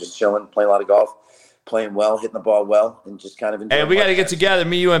just chilling, playing a lot of golf, playing well, hitting the ball well, and just kind of enjoying. Hey, we got to get together,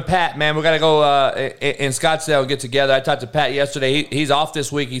 me, you, and Pat, man. We got to go in Scottsdale and get together. I talked to Pat yesterday. He's off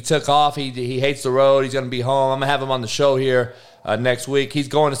this week. He took off. He hates the road. He's going to be home. I'm going to have him on the show here next week. He's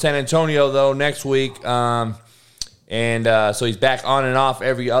going to San Antonio, though, next week. So he's back on and off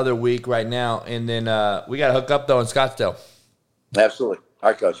every other week right now. And then we got to hook up, though, in Scottsdale. Absolutely. All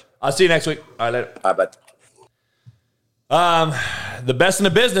right, Coach. I'll see you next week. All right, later. All right, bud. The best in the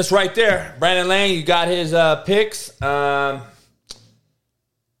business right there. Brandon Lang, you got his picks. I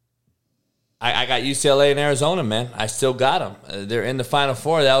got UCLA and Arizona, man. I still got them. They're in the Final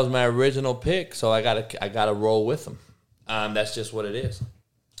Four. That was my original pick, so I gotta roll with them. That's just what it is.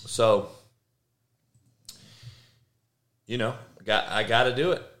 So, I gotta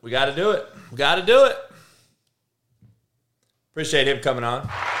do it. We gotta do it. We gotta do it. Appreciate him coming on.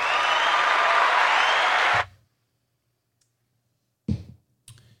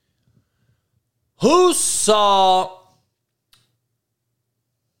 saw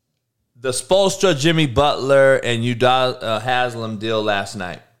the Spoelstra, Jimmy Butler, and Haslam deal last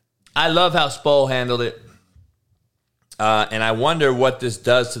night. I love how Spo handled it. And I wonder what this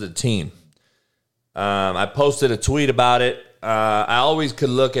does to the team. I posted a tweet about it. I always could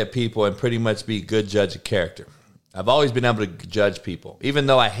look at people and pretty much be a good judge of character. I've always been able to judge people. Even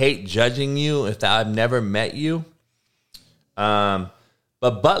though I hate judging you if I've never met you. But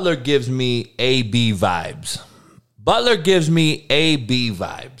Butler gives me AB vibes. Butler gives me AB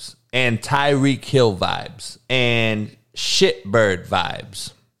vibes. And Tyreek Hill vibes. And shitbird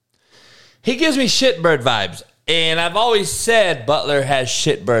vibes. He gives me shitbird vibes. And I've always said Butler has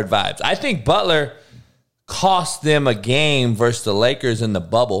shitbird vibes. I think Butler cost them a game versus the Lakers in the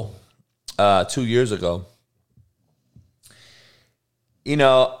bubble 2 years ago. You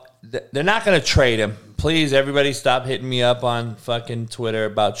know, they're not going to trade him. Please, everybody stop hitting me up on fucking Twitter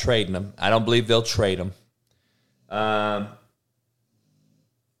about trading him. I don't believe they'll trade him.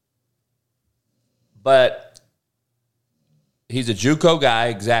 But he's a JUCO guy,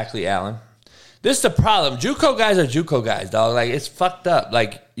 exactly, Alan. This is the problem. JUCO guys are JUCO guys, dog. Like, it's fucked up.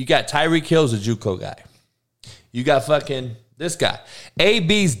 Like, you got Tyreek Hill's a JUCO guy. You got fucking this guy.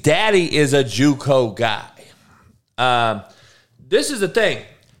 AB's daddy is a JUCO guy. This is the thing.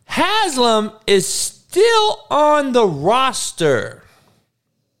 Haslam is still on the roster.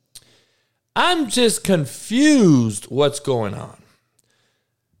 I'm just confused what's going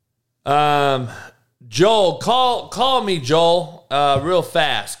on. Joel, call me, Joel, real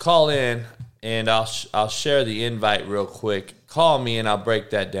fast. Call in. And I'll share the invite real quick. Call me and I'll break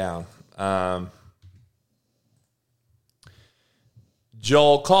that down.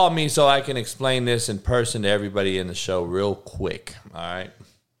 Joel, call me so I can explain this in person to everybody in the show real quick. All right.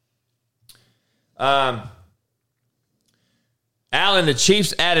 Alan, the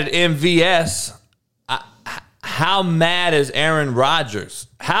Chiefs added MVS. How mad is Aaron Rodgers?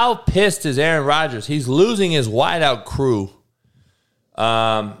 How pissed is Aaron Rodgers? He's losing his wideout crew.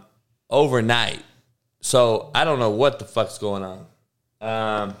 Overnight. So I don't know what the fuck's going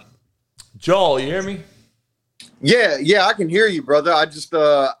on. Joel, you hear me? Yeah, I can hear you, brother. I just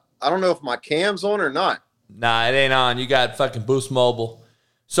I don't know if my cam's on or not. Nah, it ain't on. You got fucking Boost Mobile.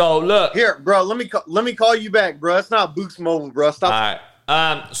 So look. Here, bro, let me call you back, bro. It's not Boost Mobile, bro. Stop.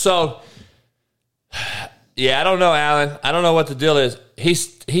 All right. So yeah, I don't know, Alan. I don't know what the deal is.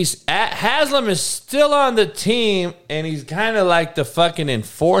 Haslam is still on the team, and he's kind of like the fucking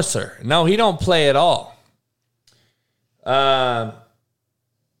enforcer. No, he don't play at all. But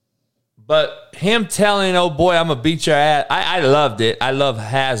him telling, oh boy, I'm gonna beat your ass. I loved it. I love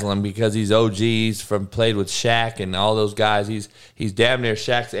Haslam because he's OGs played with Shaq and all those guys. He's damn near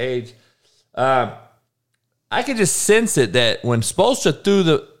Shaq's age. I could just sense it that when Spoelstra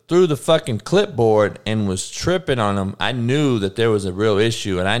threw the fucking clipboard and was tripping on him, I knew that there was a real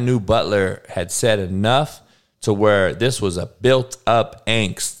issue, and I knew Butler had said enough to where this was a built-up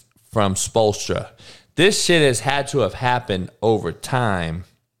angst from Spoelstra. This shit has had to have happened over time,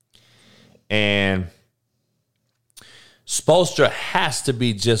 and Spoelstra has to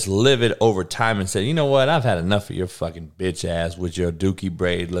be just livid over time and said, you know what, I've had enough of your fucking bitch ass with your dookie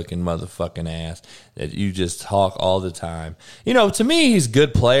braid looking motherfucking ass that you just talk all the time. You know, to me, he's a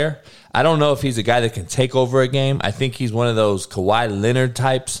good player. I don't know if he's a guy that can take over a game. I think he's one of those Kawhi Leonard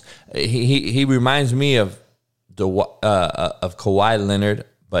types. He reminds me of Kawhi Leonard,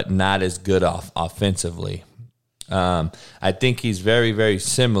 but not as good offensively. I think he's very, very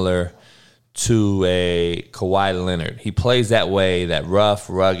similar to a Kawhi Leonard. He plays that way, that rough,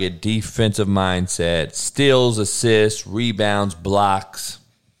 rugged, defensive mindset, steals, assists, rebounds, blocks.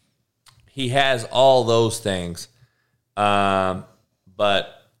 He has all those things. But,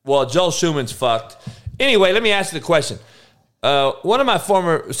 well, Joel Schumann's fucked. Anyway, let me ask you the question. One of my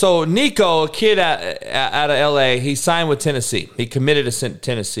so Nico, a kid out of L.A., he signed with Tennessee. He committed to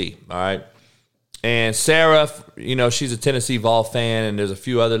Tennessee, all right? And Sarah, you know, she's a Tennessee Vol fan, and there's a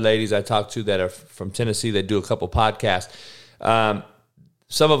few other ladies I talked to that are from Tennessee that do a couple podcasts.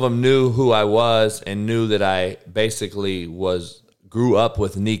 Some of them knew who I was and knew that I basically grew up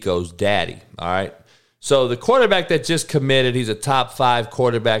with Nico's daddy, all right? So the quarterback that just committed, he's a top 5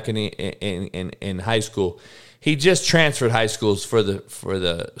 quarterback in high school. He just transferred high schools for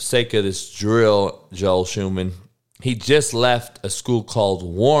the sake of this drill, Joel Schumann. He just left a school called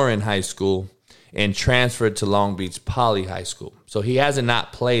Warren High School and transferred to Long Beach Poly High School. So he hasn't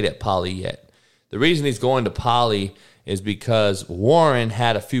not played at Poly yet. The reason he's going to Poly is because Warren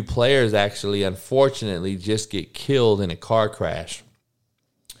had a few players actually, unfortunately, just get killed in a car crash.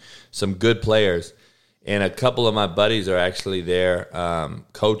 Some good players. And a couple of my buddies are actually there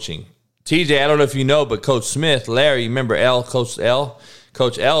coaching, TJ, I don't know if you know, but Coach Smith, Larry, remember L, Coach L?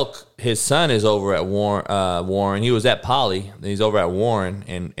 Coach L, his son is over at Warren. He was at Poly. He's over at Warren,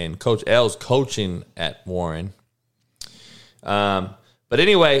 and Coach L's coaching at Warren. But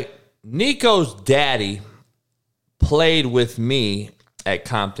anyway, Nico's daddy played with me at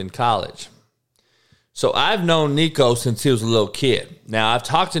Compton College. So I've known Nico since he was a little kid. Now, I've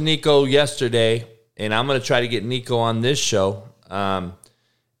talked to Nico yesterday, and I'm going to try to get Nico on this show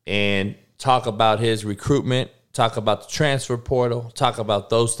and talk about his recruitment, talk about the transfer portal, talk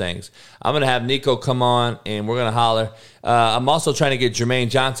about those things. I'm going to have Nico come on, and we're going to holler. I'm also trying to get Jermaine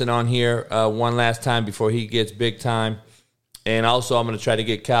Johnson on here one last time before he gets big time. And also I'm going to try to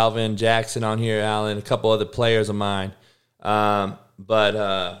get Calvin Jackson on here, Alan, a couple other players of mine. But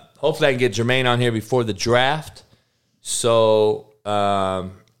hopefully I can get Jermaine on here before the draft. So,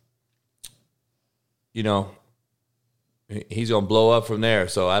 he's going to blow up from there.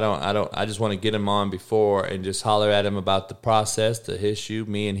 So I just want to get him on before and just holler at him about the process, the issue,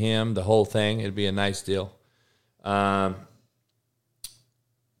 me and him, the whole thing. It'd be a nice deal.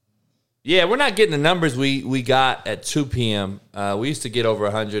 Yeah, we're not getting the numbers we got at 2 p.m. We used to get over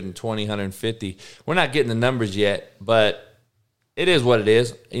 120, 150. We're not getting the numbers yet, but it is what it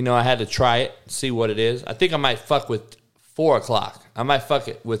is. I had to try it, see what it is. I think I might fuck with 4 o'clock. I might fuck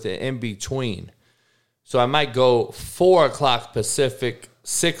it with an in-between. So I might go 4 o'clock Pacific,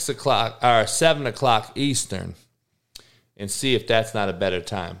 6 o'clock, or 7 o'clock Eastern, and see if that's not a better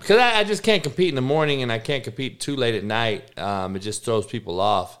time. Because I just can't compete in the morning, and I can't compete too late at night. It just throws people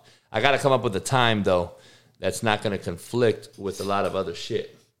off. I got to come up with a time, though, that's not going to conflict with a lot of other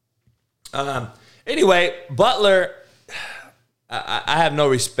shit. Anyway, Butler, I have no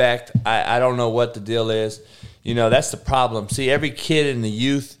respect. I don't know what the deal is. That's the problem. See, every kid in the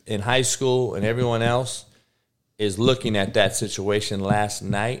youth, in high school, and everyone else is looking at that situation last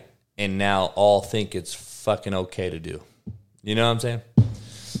night and now all think it's fucking okay to do. You know what I'm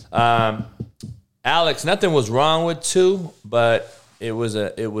saying? Alex, nothing was wrong with 2, but it was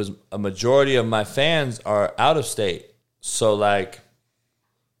a majority of my fans are out of state. So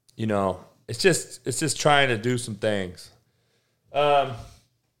it's just trying to do some things. Trying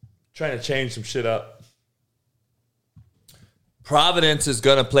to change some shit up. Providence is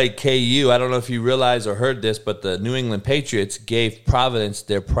going to play KU. I don't know if you realize or heard this, but the New England Patriots gave Providence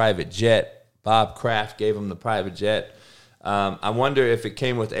their private jet. Bob Kraft gave them the private jet. I wonder if it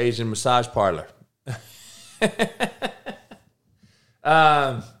came with Asian massage parlor.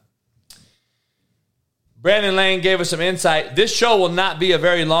 Brandon Lane gave us some insight. This show will not be a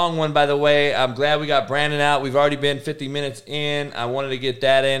very long one, by the way. I'm glad we got Brandon out. We've already been 50 minutes in. I wanted to get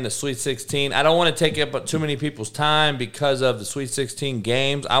that in, the Sweet 16. I don't want to take up too many people's time because of the Sweet 16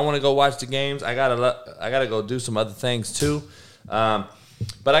 games. I want to go watch the games. I gotta go do some other things too. But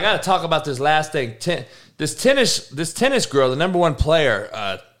I got to talk about this last thing. This tennis girl, the number 1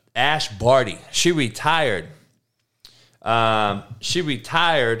 player, Ash Barty, she retired. She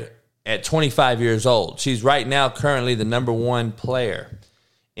retired at 25 years old. She's right now currently the number 1 player.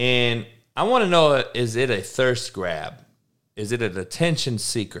 And I want to know, is it a thirst grab? Is it an attention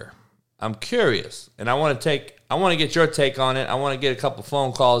seeker? I'm curious. And I want to get your take on it. I want to get a couple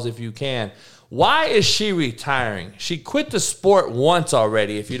phone calls if you can. Why is she retiring? She quit the sport once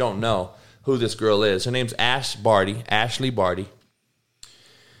already, if you don't know who this girl is. Her name's Ashley Barty.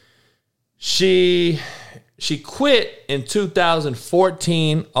 She quit in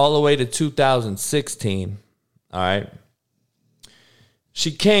 2014 all the way to 2016, all right?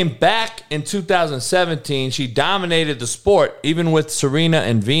 She came back in 2017. She dominated the sport, even with Serena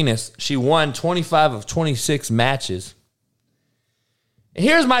and Venus. She won 25 of 26 matches. And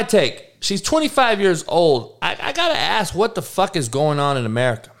here's my take. She's 25 years old. I got to ask, what the fuck is going on in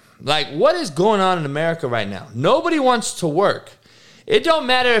America? What is going on in America right now? Nobody wants to work. It don't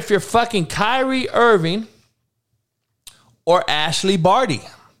matter if you're fucking Kyrie Irving or Ashley Barty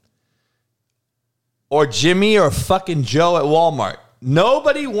or Jimmy or fucking Joe at Walmart.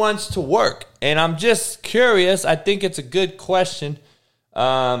 Nobody wants to work. And I'm just curious. I think it's a good question.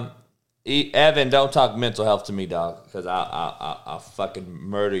 Evan, don't talk mental health to me, dog, because I'll fucking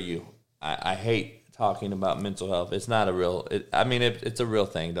murder you. I hate talking about mental health. It's not a real... it's a real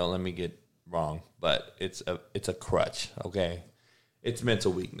thing. Don't let me get wrong. But it's a crutch, okay? It's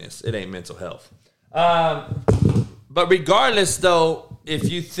mental weakness. It ain't mental health. But regardless, though, if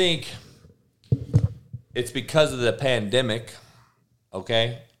you think it's because of the pandemic,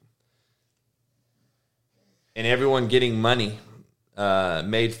 okay, and everyone getting money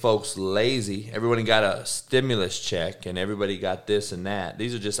made folks lazy, everybody got a stimulus check, and everybody got this and that.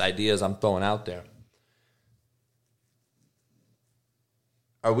 These are just ideas I'm throwing out there.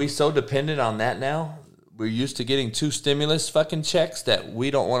 are we so dependent on that now? We're used to getting 2 stimulus fucking checks that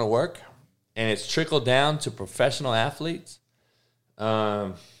we don't want to work, and it's trickled down to professional athletes.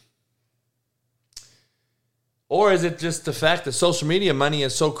 Or is it just the fact that social media money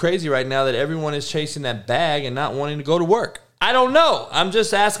is so crazy right now that everyone is chasing that bag and not wanting to go to work? I don't know. I'm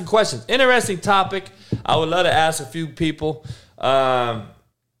just asking questions. Interesting topic. I would love to ask a few people.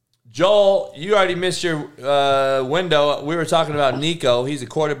 Joel, you already missed your window. We were talking about Nico. He's a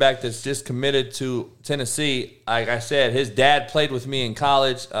quarterback that's just committed to Tennessee. Like I said, his dad played with me in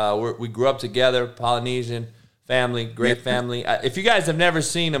college. We grew up together, Polynesian family, great family. If you guys have never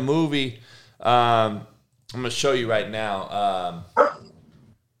seen a movie, I'm going to show you right now.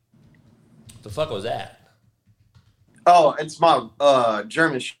 The fuck was that? Oh, it's my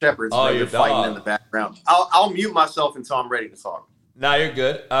German Shepherds. Oh, they're your fighting dog. in the background. I'll mute myself until I'm ready to talk. No, you're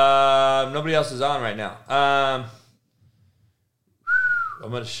good. Nobody else is on right now. I'm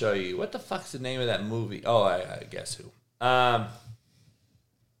going to show you. What the fuck's the name of that movie? Oh, I guess who.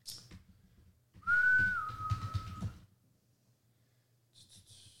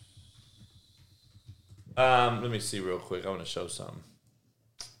 Let me see real quick. I want to show something.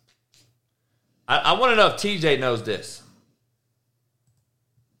 I want to know if TJ knows this.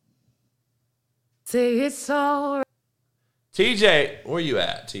 Say it's all right. TJ, where you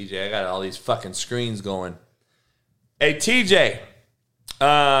at, TJ? I got all these fucking screens going. Hey, TJ.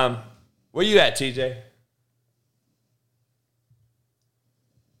 Where you at, TJ?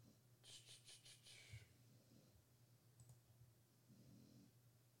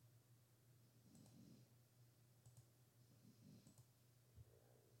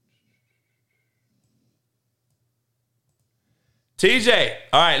 TJ,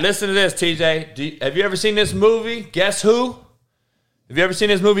 all right, listen to this, TJ. Have you ever seen this movie, Guess Who? Have you ever seen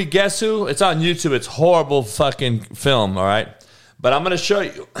this movie, Guess Who? It's on YouTube. It's horrible fucking film, all right? But I'm going to show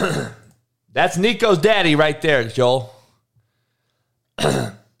you. That's Nico's daddy right there, Joel.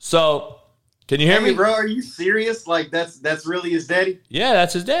 So, can you hear me? Bro, are you serious? Like, that's really his daddy? Yeah,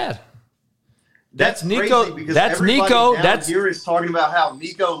 that's his dad. That's Nico. Crazy because that's Nico. That's here is talking about how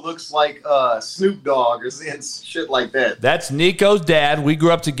Nico looks like Snoop Dogg and shit like that. That's Nico's dad. We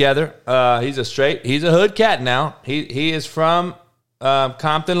grew up together. He's a hood cat now. He is from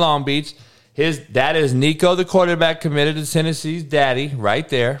Compton, Long Beach. That is Nico, the quarterback, committed to Tennessee's daddy, right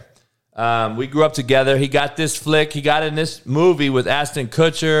there. We grew up together. He got this flick. He got in this movie with Ashton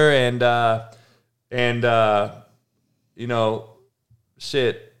Kutcher and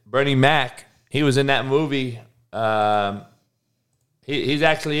Bernie Mac. He was in that movie. He's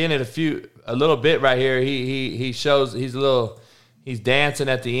actually in it a little bit right here. He shows he's dancing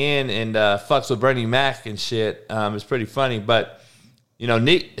at the end and fucks with Bernie Mac and shit. It's pretty funny, but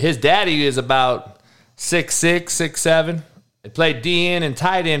his daddy is about 6'6", 6'7". He played DN and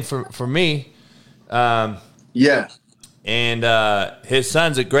tight end for me. Yeah. And his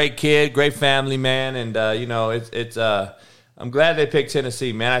son's a great kid, great family, man. And it's I'm glad they picked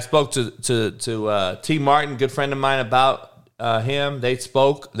Tennessee, man. I spoke to T. Martin, good friend of mine, about him. They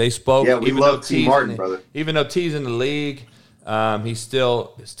spoke. Yeah, we love T. Martin, brother. Even though T's in the league, he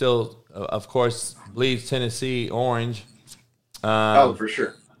still, of course, bleeds Tennessee orange. For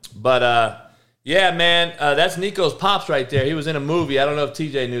sure. But yeah, man, that's Nico's pops right there. He was in a movie. I don't know if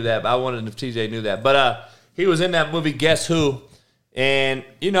TJ knew that, but I wondered if TJ knew that. But he was in that movie, Guess Who? And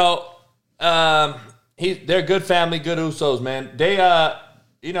they're a good family, good Usos, man. They, I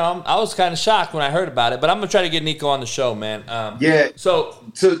was kind of shocked when I heard about it, but I'm gonna try to get Nico on the show, man. So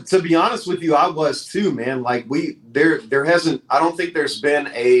to be honest with you, I was too, man. Like there hasn't. I don't think there's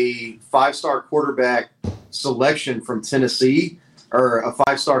been a 5-star quarterback selection from Tennessee or a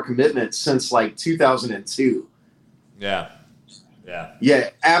 5-star commitment since like 2002. Yeah,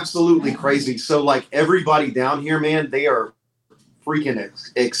 absolutely crazy. So like everybody down here, man, they are freaking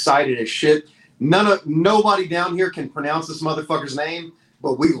excited as shit. Nobody down here can pronounce this motherfucker's name,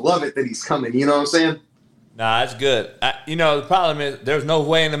 but we love it that he's coming. You know what I'm saying? Nah, that's good. The problem is there's no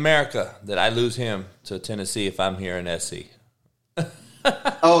way in America that I lose him to Tennessee if I'm here in SC.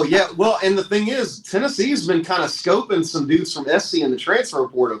 Oh, yeah. Well, and the thing is, Tennessee's been kind of scoping some dudes from SC in the transfer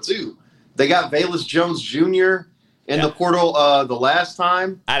portal, too. They got Velus Jones Jr. in the portal the last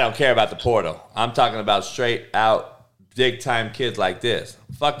time. I don't care about the portal. I'm talking about straight out big-time kids like this.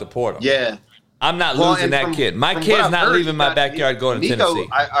 Fuck the portal. Yeah. I'm not losing that kid. My kid's not leaving my backyard going to Tennessee.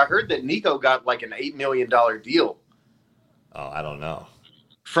 I heard that Nico got like an $8 million deal. Oh, I don't know.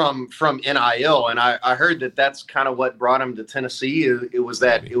 From NIL, and I heard that that's kind of what brought him to Tennessee. It was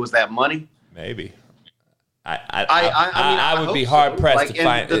that money. Maybe. I would be hard pressed to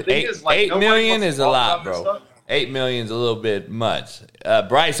find $8 million is a lot, bro. 8 million is a little bit much.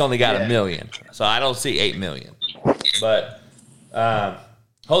 Bryce only got $1 million, so I don't see 8 million. But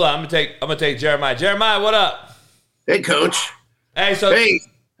hold on, I'm gonna take Jeremiah. Jeremiah, what up? Hey, Coach. Hey,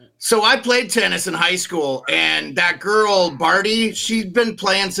 so I played tennis in high school, and that girl Barty, she'd been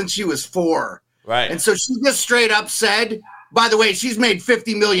playing since she was 4. Right. And so she just straight up said, by the way, she's made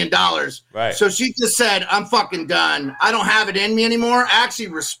 $50 million. Right. So she just said, I'm fucking done. I don't have it in me anymore. I actually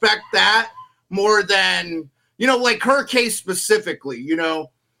respect that more than, like her case specifically,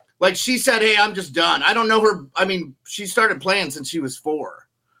 like she said, hey, I'm just done. I don't know her. I mean, she started playing since she was 4.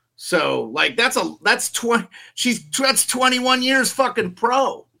 So like, that's 21 years fucking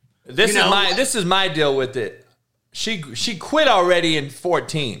pro. This is my deal with it. She quit already in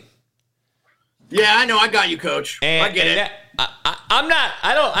 14. Yeah, I know. I got you, Coach. I get it.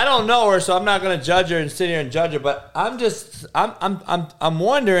 I don't know her, so I'm not going to judge her and sit here and judge her. But I'm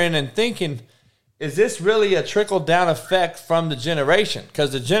wondering and thinking, is this really a trickle down effect from the generation?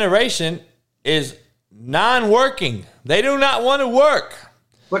 Because the generation is non-working. They do not want to work.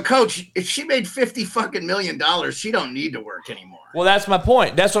 But Coach, if she made $50 million, she don't need to work anymore. Well, that's my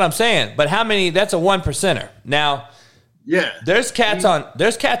point. That's what I'm saying. But how many? That's a 1%er. Now, yeah, there's cats on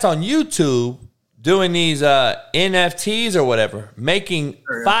YouTube doing these NFTs or whatever, making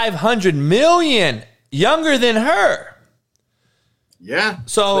 $500 million younger than her. Yeah.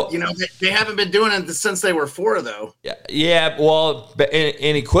 So but, they haven't been doing it since they were 4, though. Yeah. Well,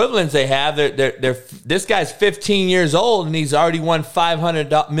 in equivalence, they have. This guy's 15 years old and he's already won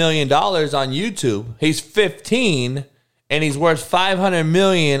 $500 million on YouTube. He's 15 and he's worth $500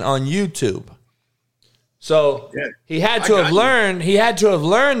 million on YouTube. So he had to have learned. He had to have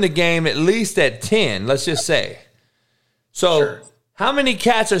learned the game at least at 10. Let's just say. So how many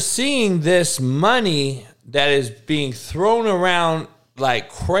cats are seeing this money that is being thrown around like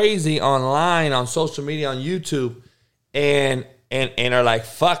crazy online, on social media, on YouTube, and are like,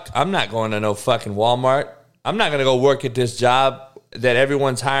 fuck, I'm not going to no fucking Walmart. I'm not going to go work at this job that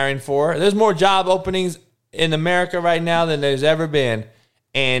everyone's hiring for. There's more job openings in America right now than there's ever been,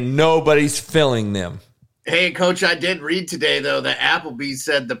 and nobody's filling them. Hey, Coach, I did read today, though, that Applebee's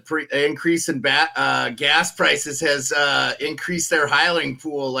said the increase in gas prices has increased their hiring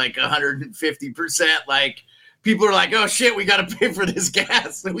pool like 150%. Like, people are like, oh, shit, we got to pay for this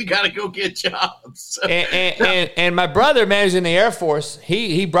gas, and we got to go get jobs. So, and my brother managed in the Air Force.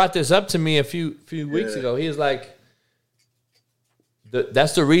 He brought this up to me a few weeks ago. He was like,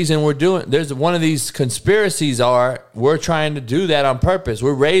 that's the reason we're doing. There's one of these conspiracies we're trying to do that on purpose.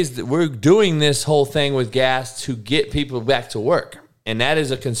 We're doing this whole thing with gas to get people back to work, and that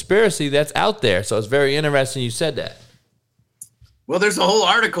is a conspiracy that's out there. So it's very interesting you said that. Well, there's a whole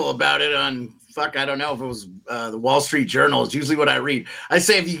article about it on I don't know if it was the Wall Street Journal. It's usually what I read. I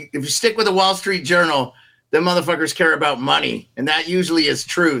say if you stick with the Wall Street Journal, them motherfuckers care about money, and that usually is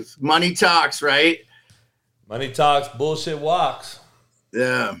truth. Money talks, right? Money talks, bullshit walks.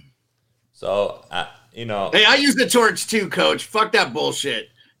 Yeah. So, Hey, I use the torch too, Coach. Fuck that bullshit.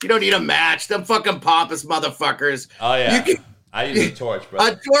 You don't need a match. Them fucking pompous motherfuckers. Oh, yeah. I use a torch, bro.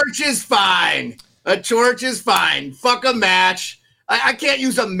 A torch is fine. Fuck a match. I can't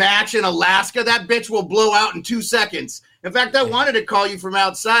use a match in Alaska. That bitch will blow out in 2 seconds. In fact, I wanted to call you from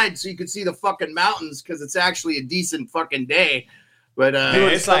outside so you could see the fucking mountains because it's actually a decent fucking day. But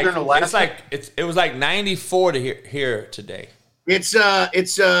it was like 94 here today. It's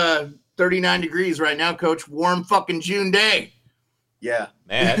 39 degrees right now, Coach. Warm fucking June day. Yeah.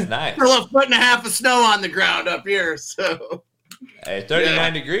 Man, that's nice. Still a foot and a half of snow on the ground up here. So hey,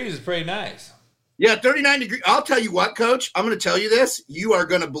 39 degrees is pretty nice. Yeah, 39 degrees. I'll tell you what, Coach. I'm going to tell you this. You are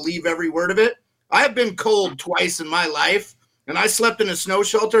going to believe every word of it. I have been cold twice in my life, and I slept in a snow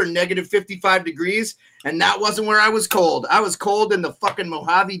shelter in negative 55 degrees, and that wasn't where I was cold. I was cold in the fucking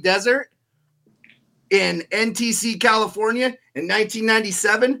Mojave Desert in NTC, California in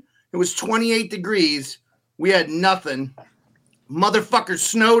 1997. It was 28 degrees. We had nothing. Motherfuckers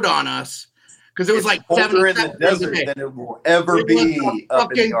snowed on us because it was like colder in the desert than it will ever be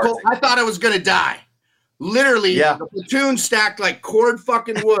up in the Arctic. I thought I was going to die. Literally, the platoon stacked like cord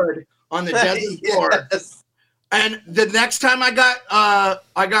fucking wood on the desert floor. And the next time I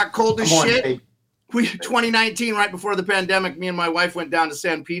got cold as shit, 2019, right before the pandemic, me and my wife went down to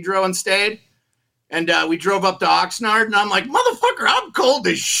San Pedro and stayed. And we drove up to Oxnard, and I'm like, motherfucker, I'm cold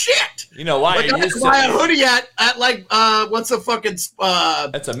as shit. You know why? Like, I had to buy a hoodie at like, what's the fucking...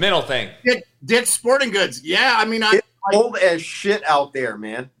 That's a mental thing. Dick's Sporting Goods. Yeah, I mean... It's cold as shit out there,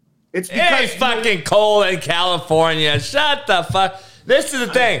 man. It's because... It's fucking cold in California. Shut the fuck... This is the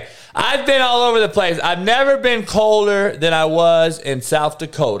thing. I've been all over the place. I've never been colder than I was in South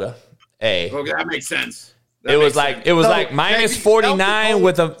Dakota. Okay, that makes sense. It was like minus 49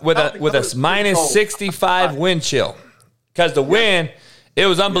 with a minus 65 wind chill. Because the wind, it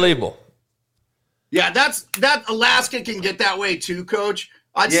was unbelievable. Yeah, that Alaska can get that way too, Coach.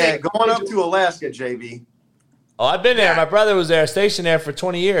 I'd say going up to Alaska, JB. Oh, I've been there. My brother was there, stationed there for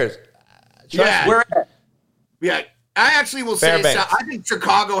 20 years. Where at? Yeah, I actually will say Fairbanks. I think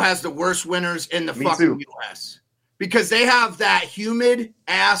Chicago has the worst winters in the fucking U.S. because they have that humid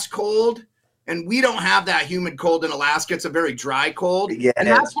ass cold, and we don't have that humid cold in Alaska. It's a very dry cold. Yeah, and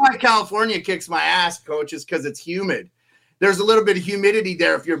that's why California kicks my ass, Coach, is because it's humid. There's a little bit of humidity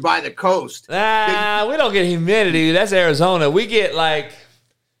there if you're by the coast. We don't get humidity. That's Arizona. We get like,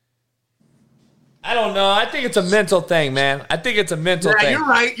 I don't know. I think it's a mental thing, man. I think it's a mental thing.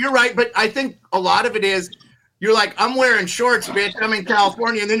 You're right. But I think a lot of it is you're like, I'm wearing shorts, bitch. I'm in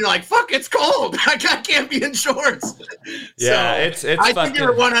California. And then you're like, fuck, it's cold. I can't be in shorts. Yeah, so I think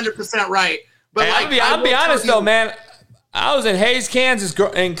you're 100% right. But hey, I'll be honest, though, man. I was in Hayes, Kansas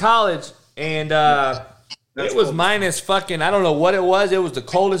in college, and it was minus fucking, I don't know what it was. It was the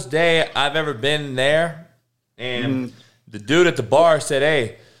coldest day I've ever been there. And the dude at the bar said,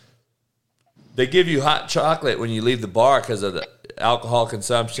 hey, they give you hot chocolate when you leave the bar because of the alcohol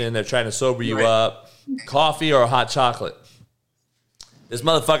consumption. They're trying to sober you up. Coffee or hot chocolate. This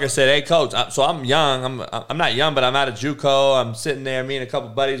motherfucker said, hey, Coach, so I'm young. I'm not young, but I'm out of JUCO. I'm sitting there. Me and a couple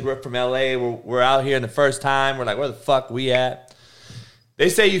buddies, we're from L.A. We're out here in the first time. We're like, where the fuck we at? They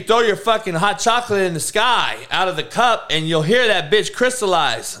say you throw your fucking hot chocolate in the sky out of the cup and you'll hear that bitch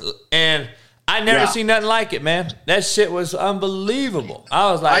crystallize. And I never seen nothing like it, man. That shit was unbelievable.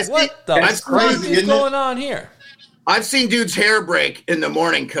 I was like, what the fuck is going on here? I've seen dudes' hair break in the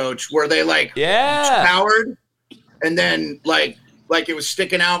morning, Coach, where they showered and then like it was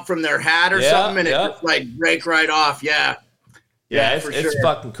sticking out from their hat or something, and it just like break right off. Yeah, it's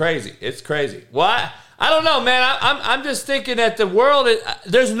fucking crazy. It's crazy. Why? I don't know, man. I'm just thinking that the world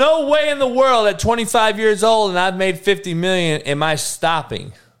there's no way in the world at 25 years old and I've made $50 million. Am I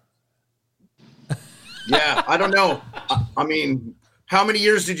stopping? Yeah, I don't know. I mean, how many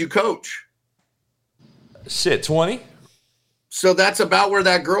years did you coach? Shit, 20. So that's about where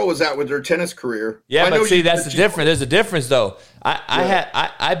that girl was at with her tennis career. Yeah, but see, that's the difference. There's a difference, though.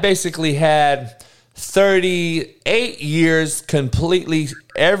 I basically had 38 years completely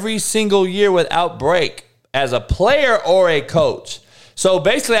every single year without break as a player or a coach. So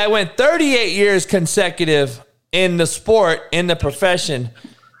basically, I went 38 years consecutive in the sport, in the profession.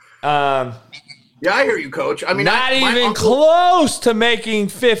 Yeah, I hear you, Coach. I mean, not even close to making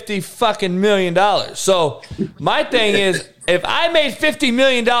 $50 million. So my thing is, if I made $50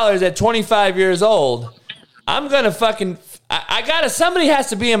 million at 25 years old, I'm gonna fucking. Somebody has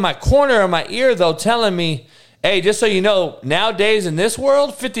to be in my corner or my ear though, telling me, hey, just so you know, nowadays in this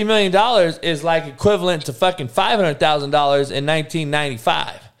world, $50 million is like equivalent to fucking $500,000 in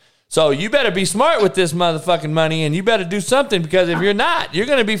 1995. So you better be smart with this motherfucking money and you better do something, because if you're not, you're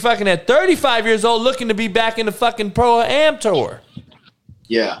going to be fucking at 35 years old looking to be back in the fucking Pro-Am Tour.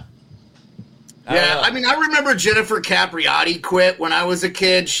 Yeah. Yeah, I mean, I remember Jennifer Capriati quit when I was a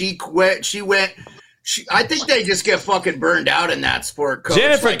kid. She quit. I think they just get fucking burned out in that sport, Coach.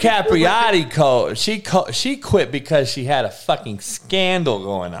 Jennifer Capriati, she quit because she had a fucking scandal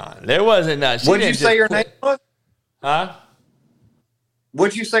going on. There wasn't nothing. What did you say her name was? Huh?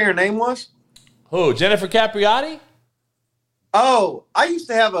 What'd you say her name was? Who, Jennifer Capriati? Oh, I used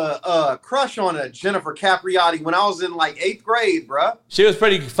to have a crush on a Jennifer Capriati when I was in like 8th grade, bruh. She was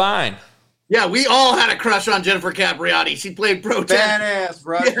pretty fine. Yeah, we all had a crush on Jennifer Capriati. She played pro tennis. Badass,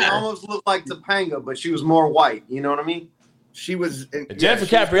 bro. Yeah. She almost looked like Topanga, but she was more white. You know what I mean? She was. Jennifer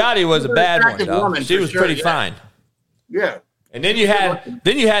Capriati was a bad one, though. She was pretty fine. Yeah. And then you had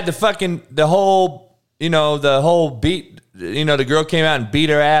the whole beat. You know, the girl came out and beat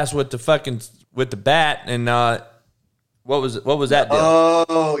her ass with the bat, and what was that deal?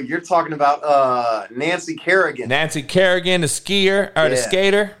 Oh, you're talking about Nancy Kerrigan. Nancy Kerrigan, the skier or the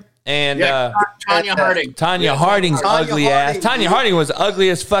skater, and Tanya Harding. Tanya Harding's ugly ass. Tanya Harding was the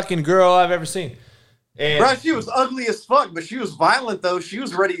ugliest fucking girl I've ever seen. And bro, she was ugly as fuck, but she was violent though. She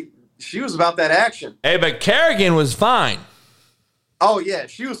was ready. She was about that action. Hey, but Kerrigan was fine. Oh yeah,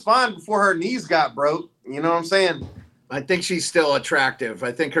 she was fine before her knees got broke. You know what I'm saying? I think she's still attractive.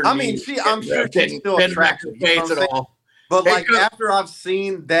 I think her. I'm sure she's still attractive. You know at all. But like after I've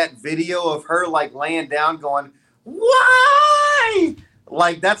seen that video of her like laying down, going, "Why?"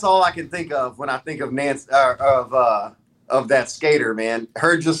 Like that's all I can think of when I think of Nancy of that skater, man.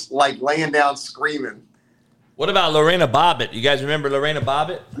 Her just like laying down screaming. What about Lorena Bobbitt? You guys remember Lorena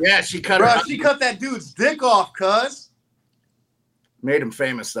Bobbitt? Yeah, she cut that dude's dick off, cuz. Made him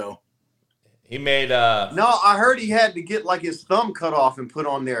famous though. He made No, I heard he had to get like his thumb cut off and put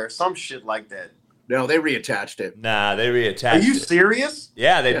on there, some shit like that. No, they reattached it. Nah, they reattached it. Are you serious?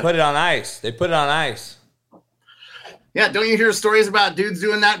 Yeah, they put it on ice. They put it on ice. Yeah, don't you hear stories about dudes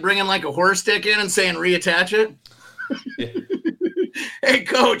doing that, bringing like a horse stick in and saying reattach it? Hey,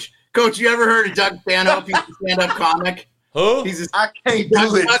 Coach, you ever heard of Doug Stanhope? He's a stand-up comic. Who? I can't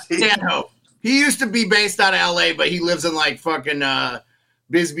do it. Doug Stanhope. He used to be based out of L.A., but he lives in like fucking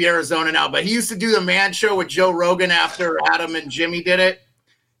Bisbee, Arizona now. But he used to do the Man Show with Joe Rogan after Adam and Jimmy did it.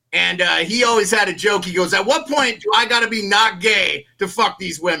 And he always had a joke. He goes, at what point do I got to be not gay to fuck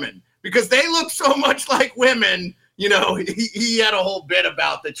these women? Because they look so much like women. You know, he had a whole bit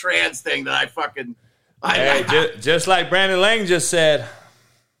about the trans thing that just like Brandon Lang just said.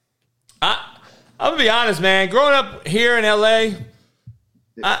 I'm going to be honest, man. Growing up here in L.A.,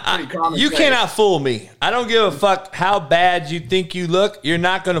 you cannot fool me. I don't give a fuck how bad you think you look. You're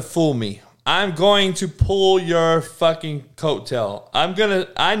not going to fool me. I'm going to pull your fucking coattail.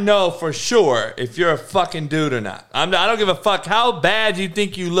 I know for sure if you're a fucking dude or not. I don't give a fuck how bad you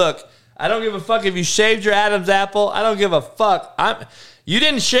think you look. I don't give a fuck if you shaved your Adam's apple. I don't give a fuck. You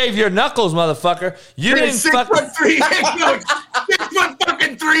didn't shave your knuckles, motherfucker. You didn't 6'3", hey, Coach,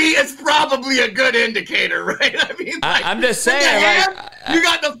 6'3" is probably a good indicator, right? I mean, like, I'm just saying, you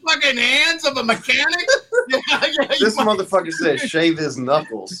got the fucking hands of a mechanic. This motherfucker said shave his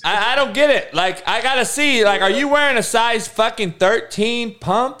knuckles. I don't get it. Like, I gotta see. Like, are you wearing a size fucking 13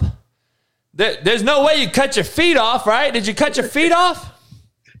 pump? There's no way you cut your feet off, right? Did you cut your feet off?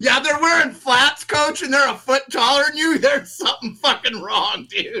 Yeah, they're wearing flats, Coach, and they're a foot taller than you. There's something fucking wrong,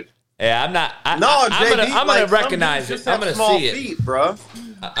 dude. Yeah, I'm not. I'm gonna recognize it. I'm gonna see it, feet, bro.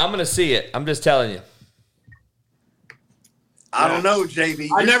 I'm gonna see it. I'm just telling you. I don't know, JB.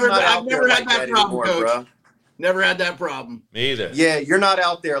 I've never had that problem, Coach. Bro. Never had that problem. Me either. Yeah, you're not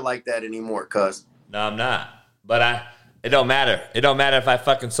out there like that anymore, cuz. No, I'm not. But it don't matter. It don't matter if I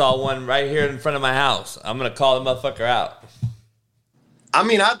fucking saw one right here in front of my house. I'm gonna call the motherfucker out. I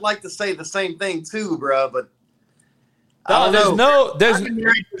mean, I'd like to say the same thing too, bro, but I've been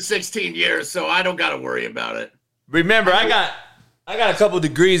married for 16 years, so I don't got to worry about it. Remember, I got a couple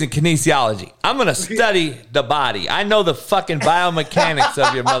degrees in kinesiology. I'm gonna study the body. I know the fucking biomechanics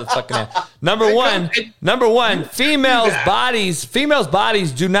of your motherfucking head. Number one, females'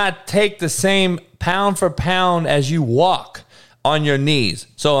 bodies do not take the same pound for pound as you walk on your knees.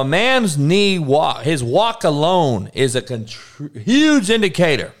 So a man's his walk alone is a huge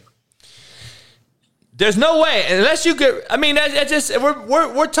indicator. There's no way, unless you get, I mean,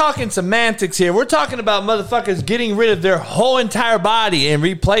 we're talking semantics here. We're talking about motherfuckers getting rid of their whole entire body and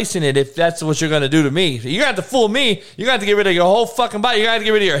replacing it if that's what you're going to do to me. You're going to have to fool me. You're going to have to get rid of your whole fucking body. You're going to have to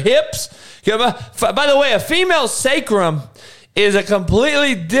get rid of your hips. By the way, a female's sacrum is a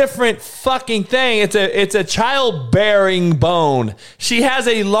completely different fucking thing. It's a childbearing bone. She has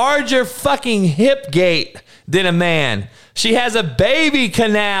a larger fucking hip gate than a man. She has a baby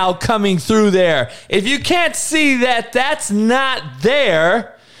canal coming through there. If you can't see that that's not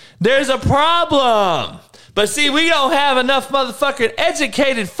there, there's a problem. But see, we don't have enough motherfucking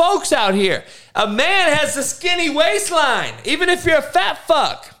educated folks out here. A man has a skinny waistline, even if you're a fat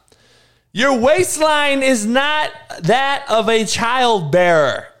fuck. Your waistline is not that of a child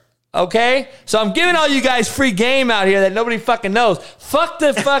bearer, okay? So I'm giving all you guys free game out here that nobody fucking knows. Fuck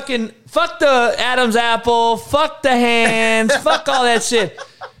the Adam's apple, fuck the hands, fuck all that shit.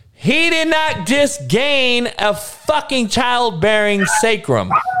 He did not just gain a fucking childbearing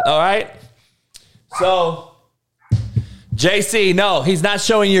sacrum, all right? So, JC, no, he's not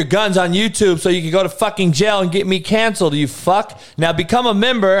showing your guns on YouTube so you can go to fucking jail and get me canceled, you fuck. Now become a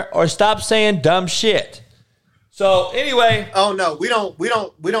member or stop saying dumb shit. So anyway, oh no, we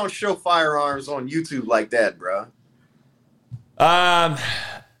don't show firearms on YouTube like that, bro.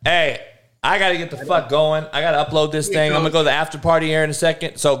 Hey, I gotta get the fuck going. I gotta upload this thing. I'm gonna go to the after party here in a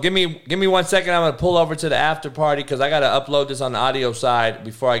second. So give me 1 second. I'm gonna pull over to the after party because I gotta upload this on the audio side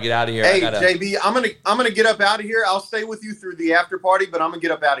before I get out of here. Hey, JB, I'm gonna get up out of here. I'll stay with you through the after party, but I'm gonna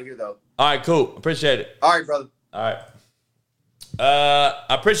get up out of here though. All right, cool. Appreciate it. All right, brother. All right.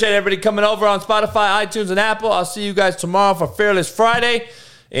 I appreciate everybody coming over on Spotify, iTunes, and Apple. I'll see you guys tomorrow for Fearless Friday,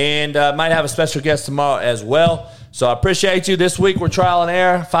 and might have a special guest tomorrow as well. So I appreciate you. This week we're trial and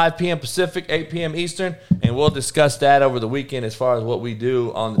error, 5 p.m. Pacific, 8 p.m. Eastern, and we'll discuss that over the weekend as far as what we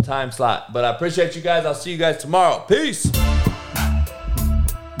do on the time slot. But I appreciate you guys. I'll see you guys tomorrow. Peace.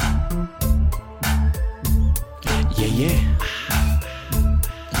 Yeah.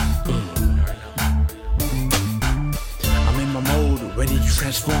 I'm in my mode, ready to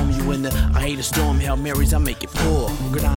transform you in the I hate a storm. Hail Marys, I make it pour.